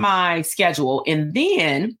that was my schedule. And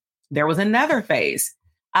then there was another phase.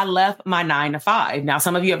 I left my 9 to 5. Now,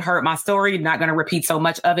 some of you have heard my story, not going to repeat so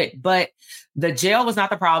much of it, but the jail was not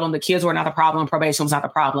the problem. The kids were not the problem. Probation was not the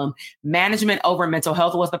problem. Management over mental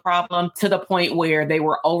health was the problem, to the point where they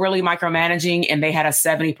were overly micromanaging and they had a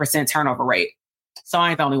 70% turnover rate. So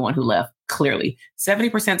I ain't the only one who left, clearly.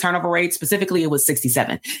 70% turnover rate, specifically, it was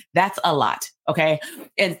 67. That's a lot. Okay.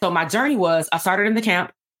 And so my journey was, I started in the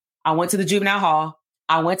camp. I went to the juvenile hall.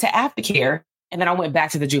 I went to aftercare. And then I went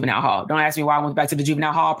back to the juvenile hall. Don't ask me why I went back to the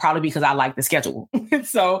juvenile hall. Probably because I liked the schedule.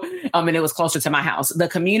 So, and it was closer to my house. The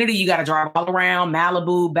community, you got to drive all around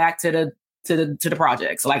Malibu, back to the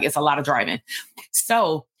projects. Like, it's a lot of driving.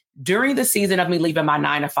 So during the season of me leaving my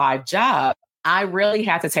 9 to 5 job, I really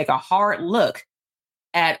had to take a hard look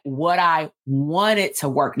at what I wanted to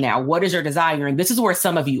work now. What is your desire? And this is where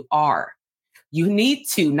some of you are. You need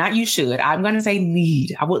to, not you should, I'm going to say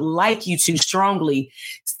need. I would like you to strongly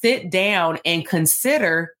sit down and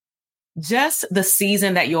consider just the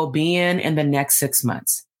season that you'll be in the next 6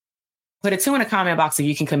 months. Put a 2 in the comment box if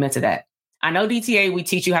you can commit to that. I know DTA, we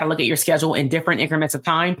teach you how to look at your schedule in different increments of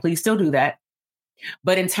time. Please still do that.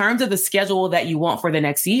 But in terms of the schedule that you want for the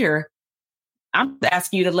next year, I'm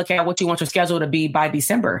asking you to look at what you want your schedule to be by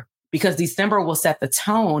December, because December will set the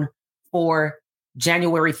tone for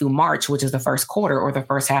January through March, which is the first quarter or the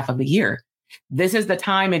first half of the year. This is the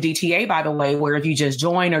time in DTA, by the way, where if you just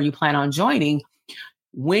join or you plan on joining,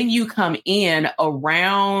 when you come in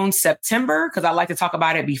around September, because I like to talk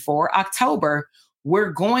about it before October,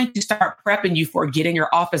 we're going to start prepping you for getting your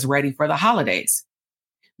office ready for the holidays.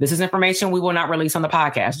 This is information we will not release on the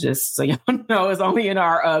podcast, just so you know, it's only in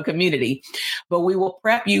our community. But we will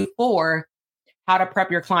prep you for how to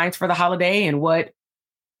prep your clients for the holiday and what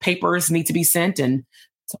papers need to be sent and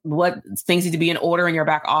what things need to be in order in your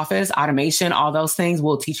back office, automation, all those things.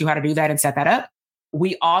 We'll teach you how to do that and set that up.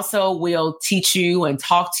 We also will teach you and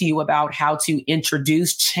talk to you about how to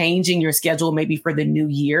introduce changing your schedule, maybe for the new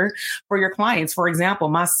year for your clients. For example,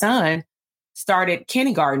 my son started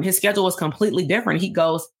kindergarten. His schedule was completely different. He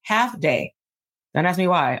goes half day. Don't ask me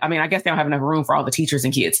why. I mean, I guess they don't have enough room for all the teachers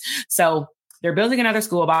and kids. So they're building another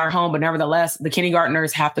school by our home, but nevertheless, the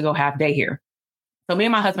kindergartners have to go half day here. So me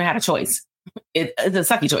and my husband had a choice. It's a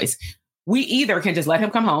sucky choice. We either can just let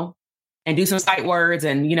him come home and do some sight words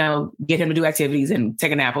and, you know, get him to do activities and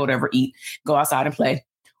take a nap or whatever, eat, go outside and play.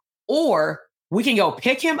 Or we can go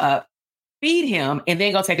pick him up, feed him, and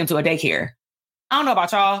then go take him to a daycare. I don't know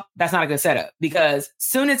about y'all. That's not a good setup because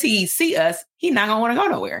soon as he see us, he's not going to want to go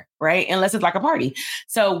nowhere, right? Unless it's like a party.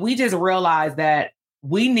 So we just realized that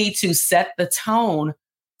we need to set the tone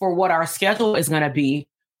for what our schedule is going to be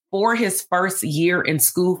for his first year in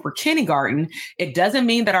school for kindergarten. It doesn't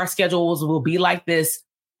mean that our schedules will be like this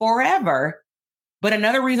forever. But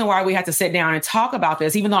another reason why we had to sit down and talk about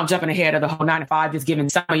this, even though I'm jumping ahead of the whole 9 to 5, just giving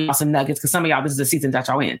some of y'all some nuggets, because some of y'all, this is the season that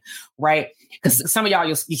y'all in, right? Because some of y'all,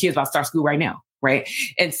 your kids about to start school right now, right?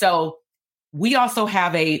 And so we also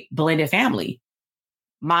have a blended family.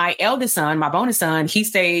 My eldest son, my bonus son, he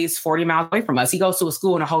stays 40 miles away from us. He goes to a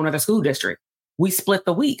school in a whole nother school district. We split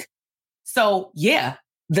the week. So yeah,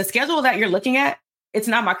 the schedule that you're looking at, it's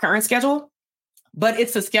not my current schedule, but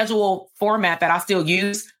it's a schedule format that I still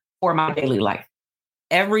use for my daily life.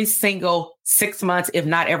 Every single 6 months, if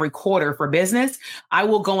not every quarter for business, I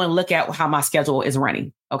will go and look at how my schedule is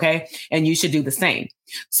running. Okay. And you should do the same.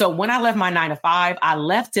 So when I left my 9 to 5, I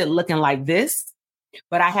left it looking like this,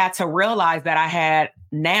 but I had to realize that I had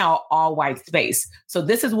now all white space. So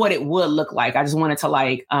this is what it would look like. I just wanted to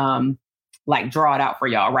like draw it out for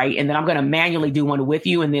y'all. Right. And then I'm going to manually do one with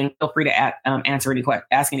you and then feel free to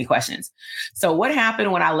ask any questions. So what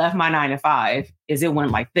happened when I left my 9 to 5 is it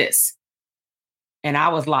went like this. And I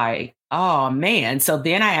was like, oh, man. So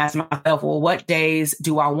then I asked myself, well, what days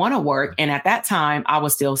do I want to work? And at that time, I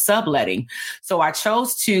was still subletting. So I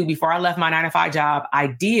chose to, before I left my 9 to 5 job, I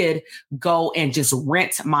did go and just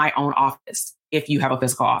rent my own office if you have a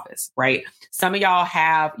physical office, right? Some of y'all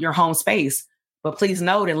have your home space, but please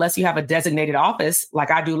note, unless you have a designated office,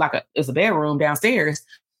 like I do, it's a bedroom downstairs,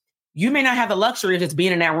 you may not have the luxury of just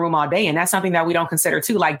being in that room all day. And that's something that we don't consider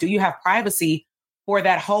too. Like, do you have privacy for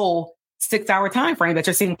that whole 6-hour time frame that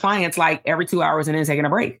you're seeing clients like every 2 hours and then taking a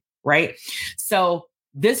break, right? So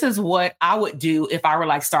this is what I would do if I were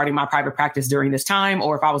like starting my private practice during this time,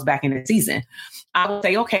 or if I was back in the season. I would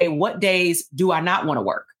say, okay, what days do I not want to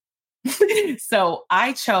work? So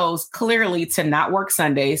I chose clearly to not work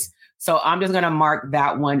Sundays. So I'm just going to mark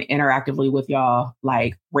that one interactively with y'all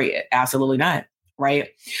like red. Absolutely not, right?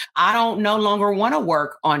 I don't no longer want to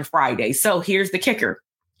work on Friday. So here's the kicker.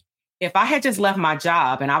 If I had just left my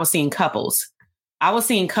job and I was seeing couples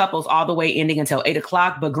all the way ending until 8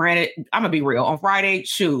 o'clock. But granted, I'm going to be real. On Friday,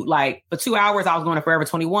 shoot, like for 2 hours, I was going to Forever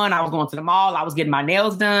 21. I was going to the mall. I was getting my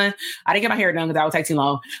nails done. I didn't get my hair done because that would take too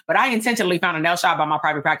long. But I intentionally found a nail shop by my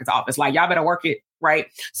private practice office. Like, y'all better work it, right?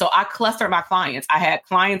 So I clustered my clients. I had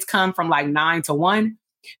clients come from like 9 to 1.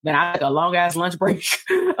 Then I took a long ass lunch break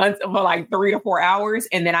for like 3 to 4 hours.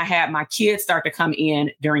 And then I had my kids start to come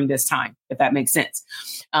in during this time, if that makes sense.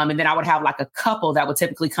 And then I would have like a couple that would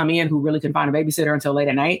typically come in who really couldn't find a babysitter until late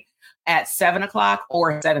at night at 7 o'clock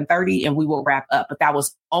or 7:30, and we will wrap up. But that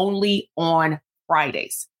was only on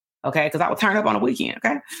Fridays. Okay. Because I would turn up on a weekend.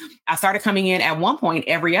 Okay. I started coming in at one point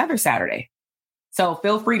every other Saturday. So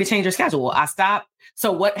feel free to change your schedule. I stopped.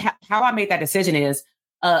 So how I made that decision is,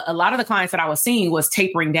 a lot of the clients that I was seeing was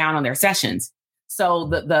tapering down on their sessions. So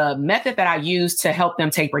the method that I use to help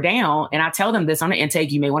them taper down, and I tell them this on the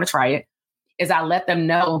intake, you may want to try it, is I let them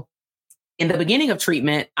know in the beginning of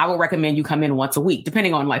treatment, I will recommend you come in once a week,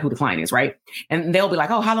 depending on like who the client is, right? And they'll be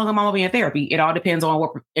like, oh, how long am I going to be in therapy? It all depends on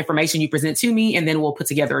what information you present to me, and then we'll put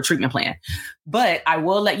together a treatment plan. But I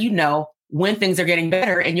will let you know when things are getting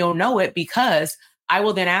better, and you'll know it because I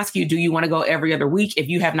will then ask you, do you want to go every other week if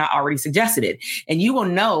you have not already suggested it? And you will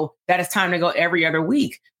know that it's time to go every other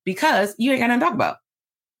week because you ain't got nothing to talk about.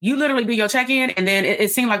 You literally do your check-in, and then it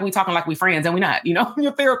seemed like we talking like we friends, and we're not,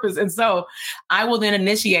 your therapist. And so I will then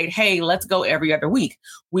initiate, hey, let's go every other week.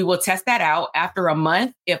 We will test that out after a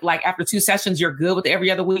month. If like after 2 sessions, you're good with every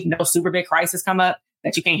other week, no super big crisis come up,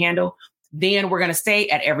 that you can't handle, then we're going to stay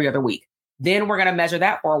at every other week. Then we're going to measure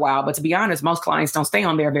that for a while. But to be honest, most clients don't stay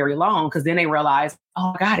on there very long because then they realize,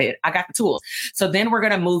 oh, I got it. I got the tools. So then we're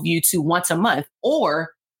going to move you to once a month.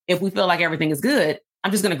 Or if we feel like everything is good, I'm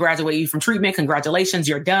just going to graduate you from treatment. Congratulations,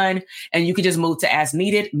 you're done. And you can just move to as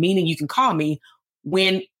needed, meaning you can call me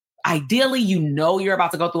when ideally, you're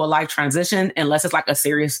about to go through a life transition, unless it's like a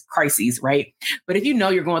serious crisis, right? But if you know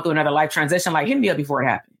you're going through another life transition, like hit me up before it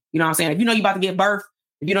happens. You know what I'm saying? If you know you're about to give birth,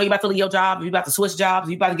 if you know you're about to leave your job, if you're about to switch jobs,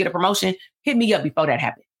 if you're about to get a promotion, hit me up before that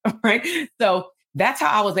happens, right? So that's how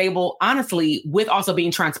I was able, honestly, with also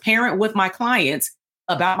being transparent with my clients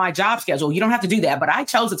about my job schedule. You don't have to do that, but I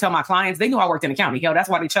chose to tell my clients, they knew I worked in the county. Hell, that's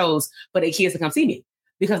why they chose for their kids to come see me.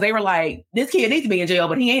 Because they were like, this kid needs to be in jail,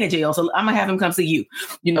 but he ain't in jail. So I'm going to have him come see you,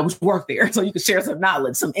 work there so you can share some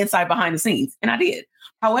knowledge, some insight behind the scenes. And I did.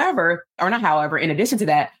 In addition to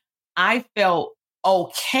that, I felt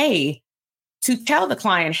okay to tell the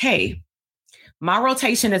client, hey, my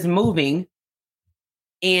rotation is moving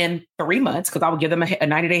in 3 months because I would give them a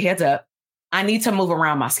 90-day heads up. I need to move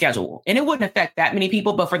around my schedule. And it wouldn't affect that many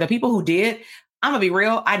people. But for the people who did, I'm going to be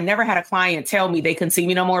real. I never had a client tell me they couldn't see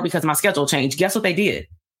me no more because my schedule changed. Guess what they did?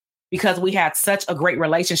 Because we had such a great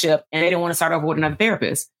relationship and they didn't want to start over with another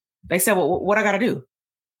therapist. They said, well, what I got to do?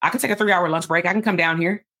 I can take a 3-hour lunch break. I can come down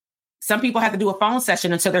here. Some people have to do a phone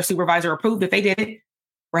session until their supervisor approved that they did it.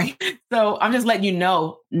 Right. So I'm just letting you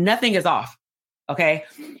know, nothing is off. Okay.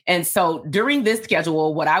 And so during this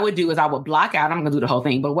schedule, what I would do is I would block out, I'm going to do the whole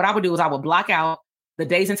thing, but what I would do is I would block out the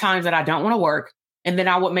days and times that I don't want to work. And then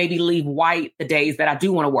I would maybe leave white the days that I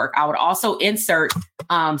do want to work. I would also insert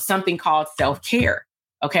something called self-care.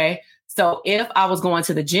 Okay. So if I was going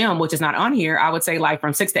to the gym, which is not on here, I would say like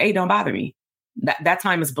from 6 to 8, don't bother me. That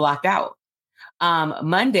time is blocked out.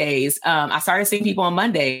 Mondays, I started seeing people on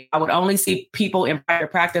Monday. I would only see people in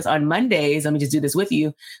private practice on Mondays. Let me just do this with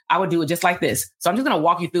you. I would do it just like this. So I'm just going to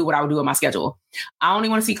walk you through what I would do with my schedule. I only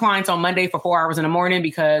want to see clients on Monday for 4 hours in the morning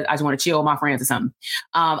because I just want to chill with my friends or something.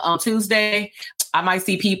 On Tuesday, I might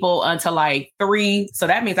see people until like 3. So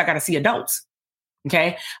that means I got to see adults.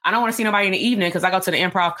 Okay. I don't want to see nobody in the evening because I go to the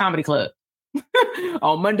Improv Comedy Club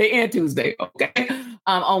on Monday and Tuesday. Okay.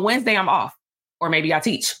 On Wednesday, I'm off, or maybe I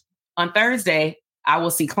teach. On Thursday, I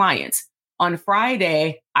will see clients. On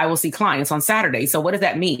Friday, I will see clients. On Saturday. So what does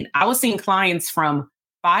that mean? I was seeing clients from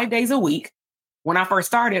 5 days a week when I first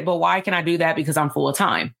started. But why can I do that? Because I'm full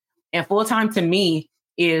time. And full time to me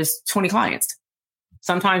is 20 clients,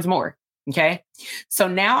 sometimes more. Okay. So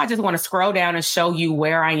now I just want to scroll down and show you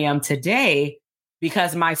where I am today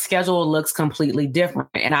because my schedule looks completely different.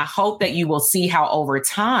 And I hope that you will see how over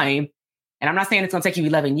time, and I'm not saying it's going to take you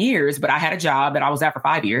 11 years, but I had a job that I was at for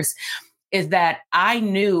 5 years, is that I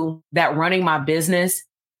knew that running my business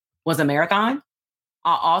was a marathon.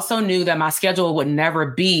 I also knew that my schedule would never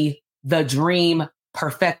be the dream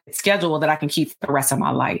perfect schedule that I can keep for the rest of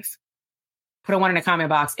my life. Put a 1 in the comment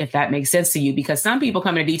box if that makes sense to you, because some people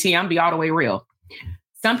come into DTA, I'm be all the way real.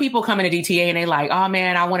 Some people come into DTA and they like, oh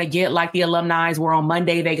man, I want to get like the alumni where on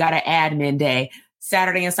Monday they got an admin day.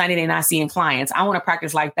 Saturday and Sunday they're not seeing clients. I want to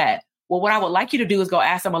practice like that. Well, what I would like you to do is go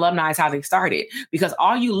ask some alumni how they started, because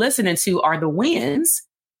all you listening to are the wins.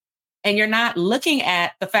 And you're not looking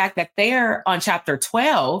at the fact that they're on chapter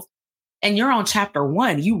 12 and you're on chapter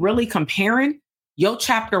 1. You really comparing your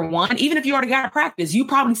chapter 1. Even if you already got a practice, you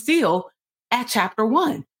probably still at chapter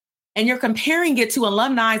 1. And you're comparing it to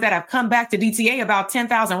alumni that have come back to DTA about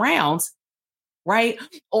 10,000 rounds, right?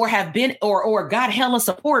 Or have been, or got hella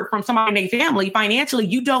support from somebody in their family financially.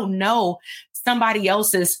 You don't know somebody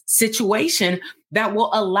else's situation that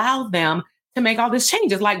will allow them to make all these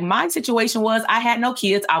changes. Like my situation was, I had no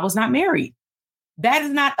kids. I was not married. That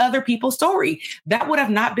is not other people's story. That would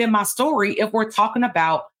have not been my story if we're talking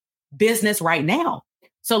about business right now.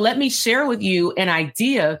 So let me share with you an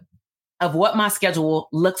idea of what my schedule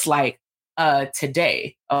looks like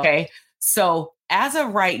today. Okay. So as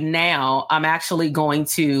of right now, I'm actually going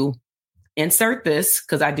to insert this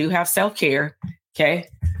because I do have self-care. Okay.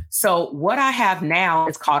 So what I have now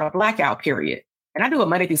is called a blackout period. And I do it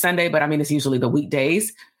Monday through Sunday, but I mean, it's usually the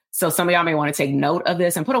weekdays. So some of y'all may want to take note of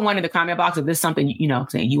this and put a 1 in the comment box if this is something,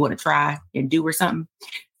 saying you want to try and do or something.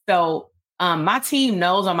 So my team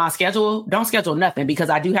knows on my schedule, don't schedule nothing because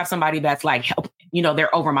I do have somebody that's like, help,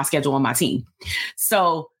 they're over my schedule on my team.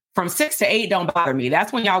 So from 6 to 8, don't bother me.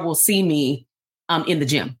 That's when y'all will see me in the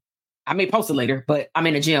gym. I may post it later, but I'm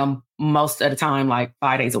in the gym most of the time, like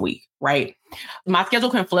 5 days a week, right? My schedule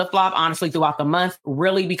can flip-flop, honestly, throughout the month,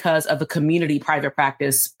 really because of the community private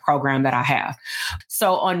practice program that I have.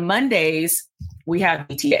 So on Mondays, we have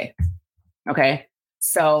DTA, okay?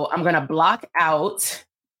 So I'm going to block out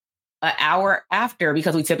an hour after,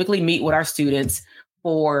 because we typically meet with our students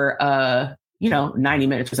for 90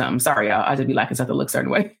 minutes or something. Sorry, I just be liking stuff that looks a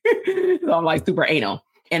certain way. So I'm like super anal.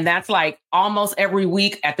 And that's like almost every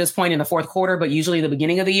week at this point in the fourth quarter, but usually the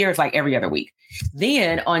beginning of the year, it's like every other week.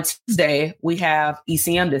 Then on Tuesday, we have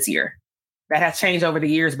ECM this year. That has changed over the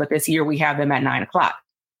years, but this year we have them at 9:00.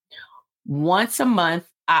 Once a month,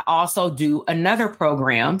 I also do another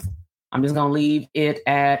program. I'm just going to leave it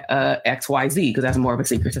at XYZ because that's more of a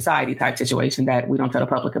secret society type situation that we don't tell the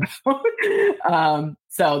public about.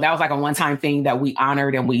 So that was like a one-time thing that we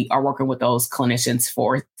honored, and we are working with those clinicians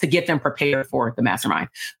to get them prepared for the mastermind.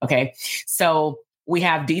 Okay. So we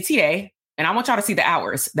have DTA, and I want y'all to see the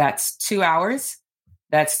hours. That's 2 hours.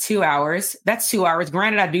 That's 2 hours. That's 2 hours.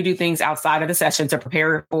 Granted, I do things outside of the session to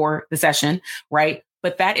prepare for the session, right?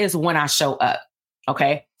 But that is when I show up.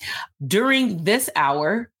 Okay. During this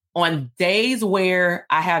hour, on days where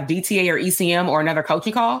I have DTA or ECM or another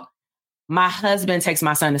coaching call, my husband takes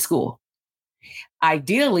my son to school.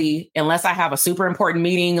 Ideally, unless I have a super important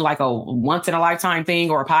meeting, like a once in a lifetime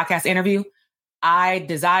thing or a podcast interview, I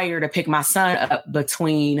desire to pick my son up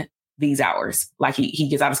between these hours. Like he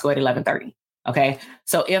gets out of school at 11:30. Okay.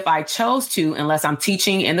 So if I chose to, unless I'm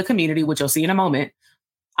teaching in the community, which you'll see in a moment,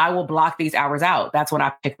 I will block these hours out. That's when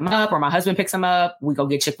I pick them up, or my husband picks them up. We go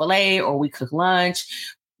get Chick-fil-A, or we cook lunch,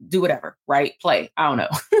 do whatever, right? Play. I don't know.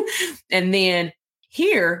 And then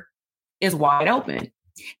here is wide open.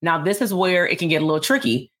 Now, this is where it can get a little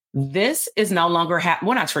tricky. This is no longer,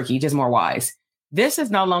 well, not tricky, just more wise. This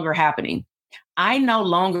is no longer happening. I no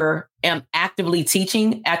longer am actively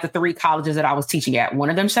teaching at the 3 colleges that I was teaching at. One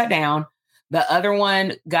of them shut down. The other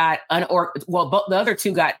one got the other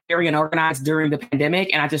 2 got very unorganized during the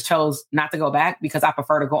pandemic. And I just chose not to go back because I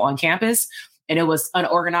prefer to go on campus. And it was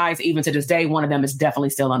unorganized. Even to this day, one of them is definitely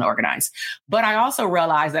still unorganized. But I also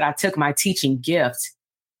realized that I took my teaching gift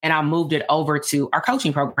and I moved it over to our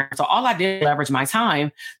coaching program. So all I did was leverage my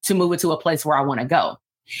time to move it to a place where I want to go.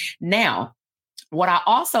 Now, what I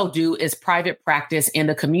also do is private practice in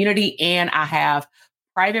the community. And I have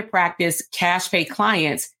private practice cash pay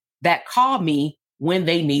clients that call me when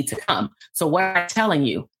they need to come. So what I'm telling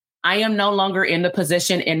you, I am no longer in the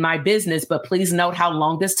position in my business, but please note how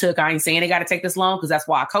long this took. I ain't saying it got to take this long because that's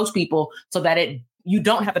why I coach people, so that you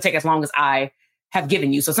don't have to take as long as I have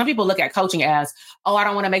given you. So some people look at coaching as, oh, I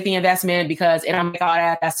don't want to make the investment because it don't make all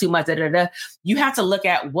that. That's too much. Da, da, da. You have to look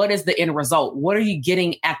at what is the end result. What are you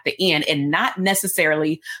getting at the end, and not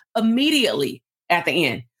necessarily immediately at the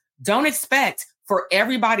end. Don't expect for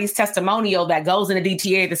everybody's testimonial that goes into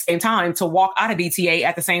DTA at the same time to walk out of DTA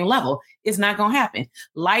at the same level. It's not going to happen.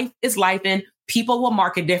 Life is life, and people will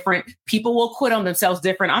market different. People will quit on themselves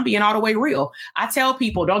different. I'm being all the way real. I tell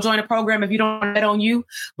people, don't join a program if you don't bet on you.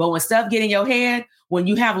 But when stuff get in your head, when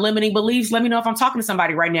you have limiting beliefs, let me know if I'm talking to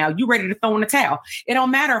somebody right now. You ready to throw in the towel. It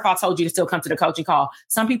don't matter if I told you to still come to the coaching call.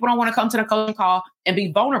 Some people don't want to come to the coaching call and be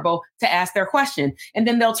vulnerable to ask their question. And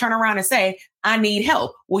then they'll turn around and say, I need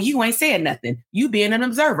help. Well, you ain't saying nothing. You being an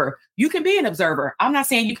observer. You can be an observer. I'm not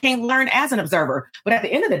saying you can't learn as an observer. But at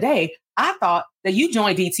the end of the day, I thought that you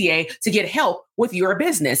joined DTA to get help with your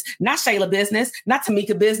business, not Shayla business, not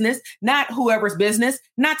Tamika business, not whoever's business,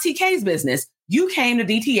 not TK's business. You came to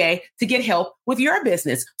DTA to get help with your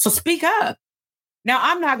business. So speak up. Now,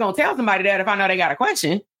 I'm not going to tell somebody that if I know they got a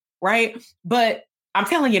question, right? But I'm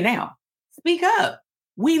telling you now, speak up.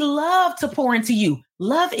 We love to pour into you.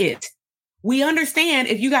 Love it. We understand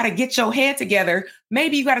if you got to get your head together,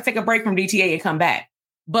 maybe you got to take a break from DTA and come back.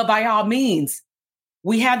 But by all means,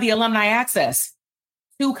 we have the alumni access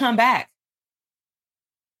to come back.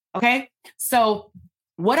 Okay. So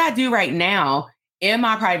what I do right now in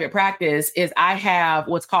my private practice is I have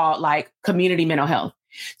what's called like community mental health.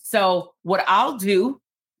 So what I'll do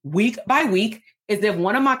week by week is if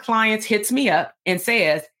one of my clients hits me up and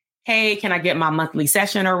says, hey, can I get my monthly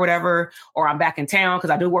session or whatever? Or I'm back in town, because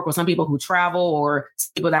I do work with some people who travel or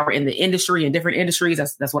people that were in the industry, in different industries.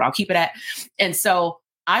 That's what I'll keep it at. And so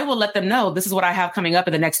I will let them know, this is what I have coming up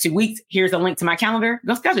in the next 2 weeks. Here's a link to my calendar.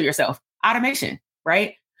 Go schedule yourself. Automation,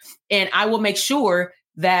 right? And I will make sure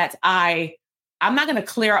that I'm not going to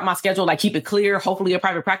clear out my schedule, like keep it clear. Hopefully a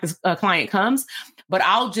private practice client comes, but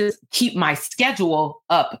I'll just keep my schedule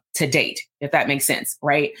up to date, if that makes sense,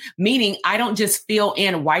 right? Meaning I don't just fill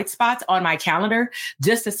in white spots on my calendar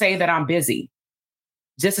just to say that I'm busy.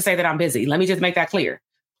 Just to say that I'm busy. Let me just make that clear.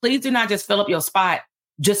 Please do not just fill up your spot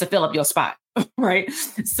just to fill up your spot, right?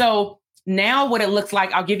 So now what it looks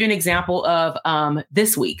like, I'll give you an example of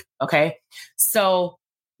this week, okay? So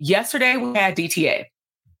yesterday we had DTA.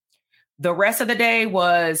 The rest of the day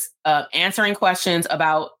was answering questions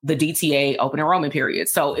about the DTA open enrollment period.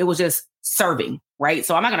 So it was just serving, right?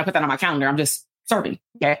 So I'm not going to put that on my calendar. I'm just serving.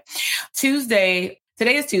 Okay. Today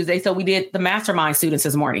is Tuesday. So we did the mastermind students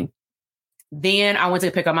this morning. Then I went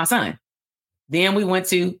to pick up my son. Then we went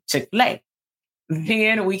to Chick-fil-A.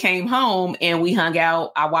 Then we came home and we hung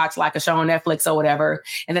out. I watched like a show on Netflix or whatever.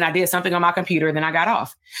 And then I did something on my computer. Then I got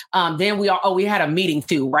off. Then we had a meeting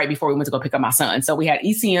too, right before we went to go pick up my son. So we had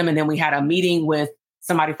ECM and then we had a meeting with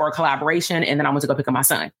somebody for a collaboration. And then I went to go pick up my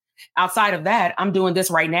son. Outside of that, I'm doing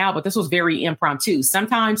this right now, but this was very impromptu.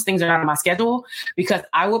 Sometimes things are not on my schedule because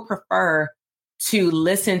I would prefer to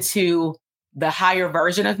listen to the higher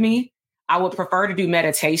version of me. I would prefer to do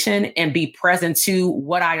meditation and be present to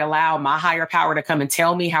what I allow my higher power to come and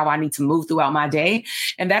tell me how I need to move throughout my day.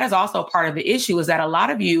 And that is also part of the issue, is that a lot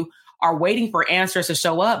of you are waiting for answers to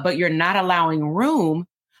show up, but you're not allowing room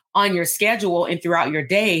on your schedule and throughout your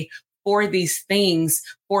day for these things,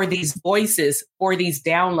 for these voices, for these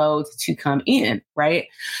downloads to come in, right?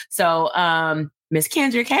 So, Miss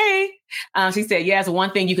Kendrick, hey, she said, yes,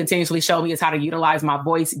 one thing you continuously show me is how to utilize my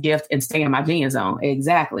voice gift and stay in my genius zone.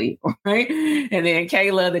 Exactly, right? And then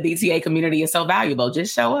Kayla, the DTA community is so valuable.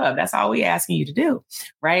 Just show up. That's all we're asking you to do,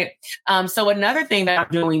 right? So another thing that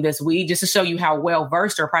I'm doing this week, just to show you how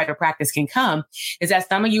well-versed your private practice can come, is that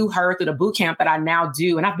some of you heard through the boot camp that I now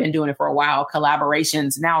do, and I've been doing it for a while,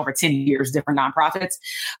 collaborations now over 10 years, different nonprofits.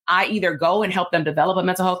 I either go and help them develop a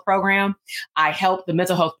mental health program. I help the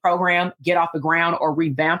mental health program get off the ground or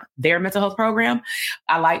revamp their mental health program.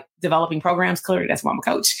 I like developing programs. Clearly, that's why I'm a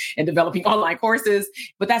coach, and developing online courses.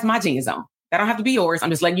 But that's my genius zone. That don't have to be yours. I'm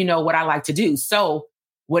just letting you know what I like to do. So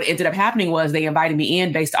what ended up happening was they invited me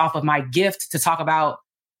in based off of my gift to talk about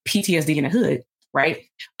PTSD in the hood, right?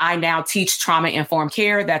 I now teach trauma-informed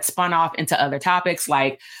care that spun off into other topics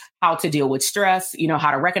like how to deal with stress, how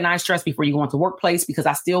to recognize stress before you go into the workplace, because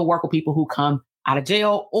I still work with people who come out of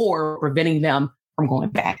jail or preventing them from going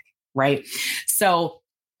back. Right. So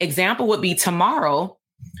example would be tomorrow.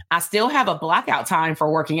 I still have a blackout time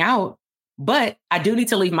for working out, but I do need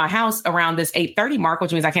to leave my house around this 8:30 mark,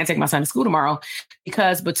 which means I can't take my son to school tomorrow,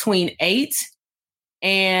 because between 8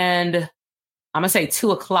 and I'm going to say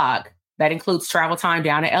 2:00, that includes travel time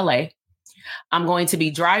down to LA. I'm going to be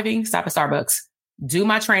driving, stop at Starbucks, do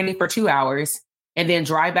my training for 2 hours, and then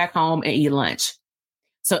drive back home and eat lunch.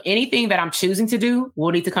 So anything that I'm choosing to do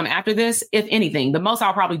will need to come after this. If anything, the most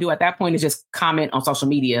I'll probably do at that point is just comment on social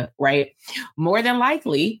media, right? More than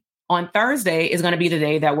likely on Thursday is going to be the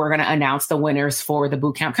day that we're going to announce the winners for the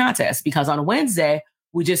bootcamp contest, because on Wednesday,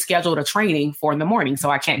 we just scheduled a training for in the morning.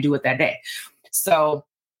 So I can't do it that day. So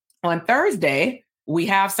on Thursday, we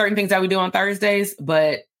have certain things that we do on Thursdays,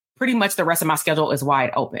 but pretty much the rest of my schedule is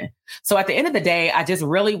wide open. So at the end of the day, I just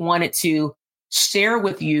really wanted to share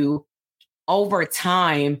with you over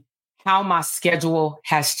time how my schedule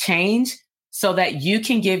has changed so that you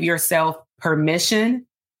can give yourself permission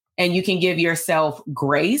and you can give yourself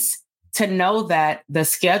grace to know that the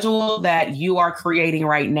schedule that you are creating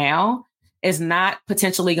right now is not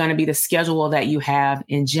potentially going to be the schedule that you have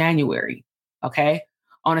in January. Okay.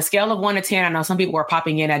 On a scale of 1 to 10, I know some people are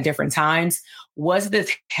popping in at different times. Was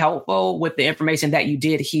this helpful with the information that you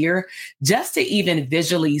did hear, just to even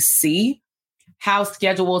visually see how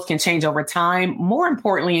schedules can change over time, more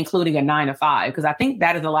importantly, including a 9 to 5, because I think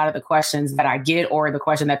that is a lot of the questions that I get, or the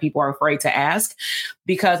question that people are afraid to ask.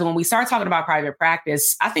 Because when we start talking about private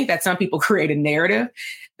practice, I think that some people create a narrative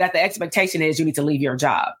that the expectation is you need to leave your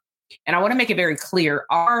job. And I want to make it very clear,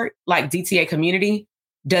 our DTA community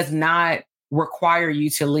does not require you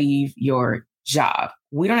to leave your job.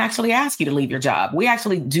 We don't actually ask you to leave your job. We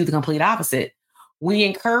actually do the complete opposite. We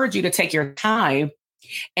encourage you to take your time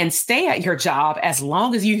and stay at your job as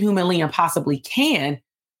long as you humanly and possibly can,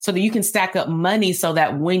 so that you can stack up money so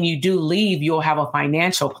that when you do leave, you'll have a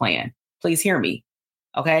financial plan. Please hear me.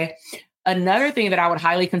 Okay. Another thing that I would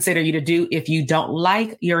highly consider you to do if you don't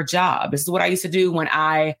like your job, this is what I used to do when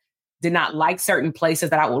I did not like certain places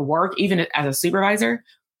that I would work, even as a supervisor,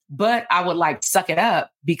 but I would suck it up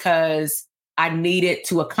because I needed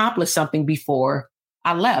to accomplish something before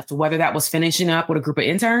I left, whether that was finishing up with a group of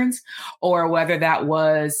interns or whether that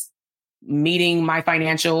was meeting my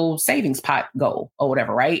financial savings pot goal or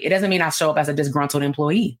whatever, right? It doesn't mean I show up as a disgruntled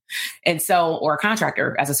employee or a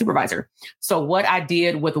contractor as a supervisor. So what I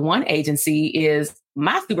did with one agency is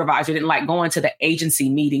my supervisor didn't like going to the agency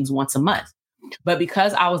meetings once a month. But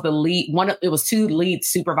because I was the lead, it was 2 lead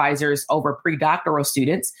supervisors over pre-doctoral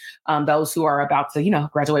students, those who are about to,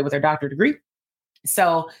 graduate with their doctorate degree.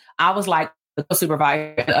 So I was like the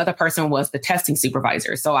supervisor. The other person was the testing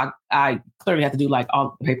supervisor. So I clearly had to do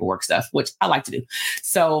all the paperwork stuff, which I like to do.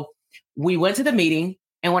 So we went to the meeting.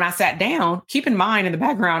 And when I sat down, keep in mind in the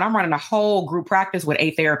background, I'm running a whole group practice with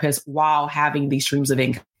 8 therapists while having these streams of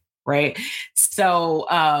income, right? So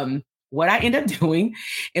what I ended up doing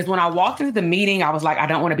is when I walked into the meeting, I was like, I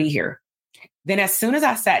don't want to be here. Then as soon as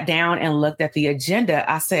I sat down and looked at the agenda,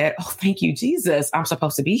 I said, oh, thank you, Jesus. I'm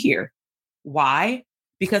supposed to be here. Why?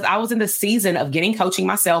 Because I was in the season of getting coaching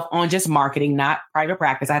myself on just marketing, not private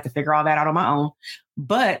practice. I had to figure all that out on my own.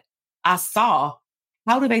 But I saw,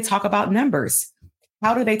 how do they talk about numbers?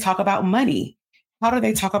 How do they talk about money? How do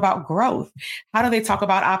they talk about growth? How do they talk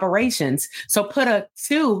about operations? So put a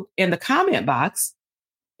 2 in the comment box.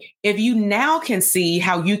 If you now can see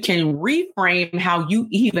how you can reframe how you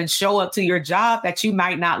even show up to your job that you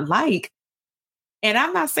might not like. And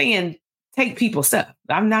I'm not saying take people's stuff.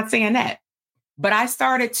 I'm not saying that. But I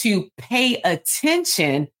started to pay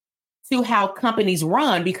attention to how companies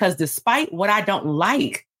run, because despite what I don't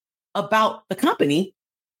like about the company,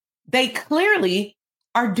 they clearly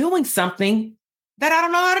are doing something that I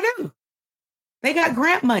don't know how to do. They got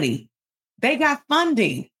grant money. They got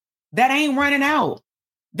funding that ain't running out.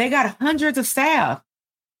 They got hundreds of staff.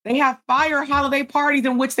 They have fire holiday parties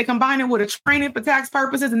in which they combine it with a training for tax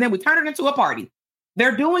purposes, and then we turn it into a party.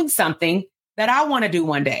 They're doing something that I want to do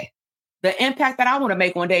one day. The impact that I want to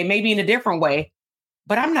make one day, maybe in a different way,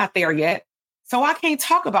 but I'm not there yet. So I can't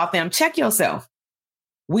talk about them. Check yourself.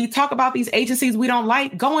 We talk about these agencies we don't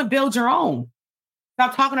like. Go and build your own.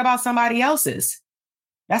 Stop talking about somebody else's.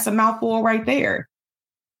 That's a mouthful right there.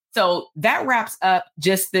 So that wraps up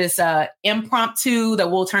just this impromptu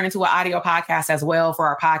that will turn into an audio podcast as well for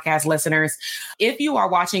our podcast listeners. If you are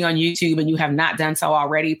watching on YouTube and you have not done so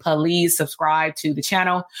already, please subscribe to the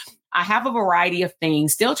channel. I have a variety of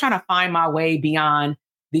things, still trying to find my way beyond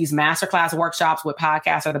these masterclass workshops with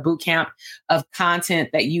podcasts or the boot camp of content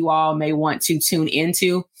that you all may want to tune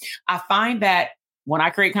into. I find that when I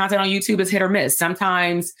create content on YouTube, it's hit or miss.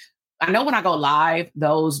 Sometimes I know when I go live,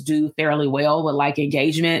 those do fairly well with like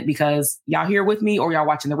engagement because y'all here with me or y'all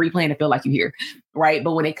watching the replay and it feel like you here, right?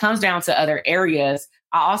 But when it comes down to other areas,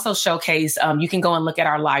 I also showcase, you can go and look at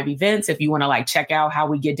our live events if you want to like check out how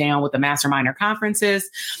we get down with the mastermind or conferences.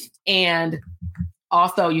 And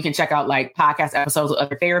also you can check out like podcast episodes with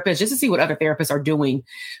other therapists just to see what other therapists are doing,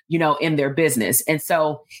 you know, in their business. And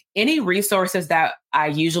so any resources that I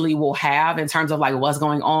usually will have in terms of like what's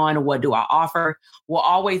going on, what do I offer, will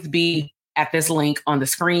always be at this link on the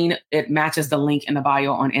screen. It matches the link in the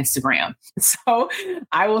bio on Instagram. So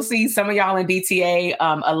I will see some of y'all in DTA,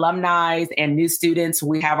 alumni and new students.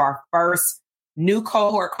 We have our first new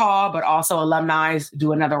cohort call, but also alumni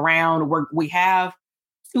do another round. We have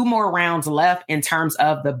 2 more rounds left in terms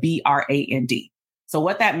of the BRAND. So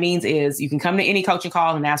what that means is you can come to any coaching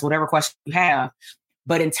call and ask whatever question you have.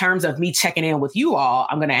 But in terms of me checking in with you all,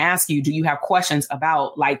 I'm going to ask you, do you have questions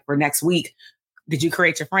about like for next week? Did you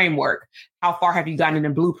create your framework? How far have you gotten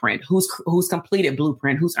in Blueprint? Who's completed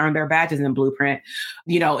Blueprint? Who's earned their badges in Blueprint?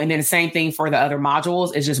 You know, and then the same thing for the other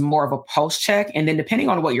modules is just more of a pulse check. And then depending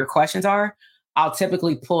on what your questions are, I'll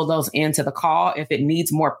typically pull those into the call if it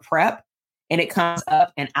needs more prep and it comes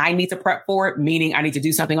up and I need to prep for it, meaning I need to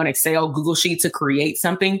do something on Excel, Google Sheet to create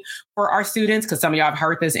something for our students. Because some of y'all have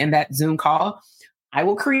heard this in that Zoom call. I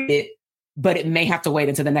will create it, but it may have to wait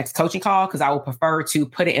until the next coaching call because I will prefer to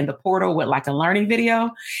put it in the portal with like a learning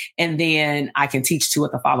video. And then I can teach to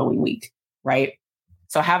it the following week, right?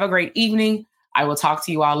 So have a great evening. I will talk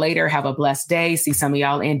to you all later. Have a blessed day. See some of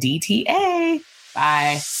y'all in DTA.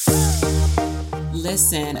 Bye.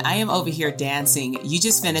 Listen, I am over here dancing. You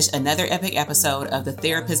just finished another epic episode of the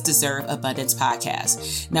Therapists Deserve Abundance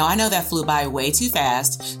podcast. Now, I know that flew by way too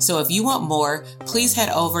fast. So if you want more, please head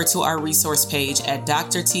over to our resource page at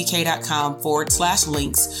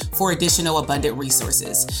drtk.com/links for additional abundant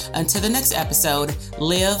resources. Until the next episode,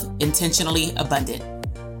 live intentionally abundant.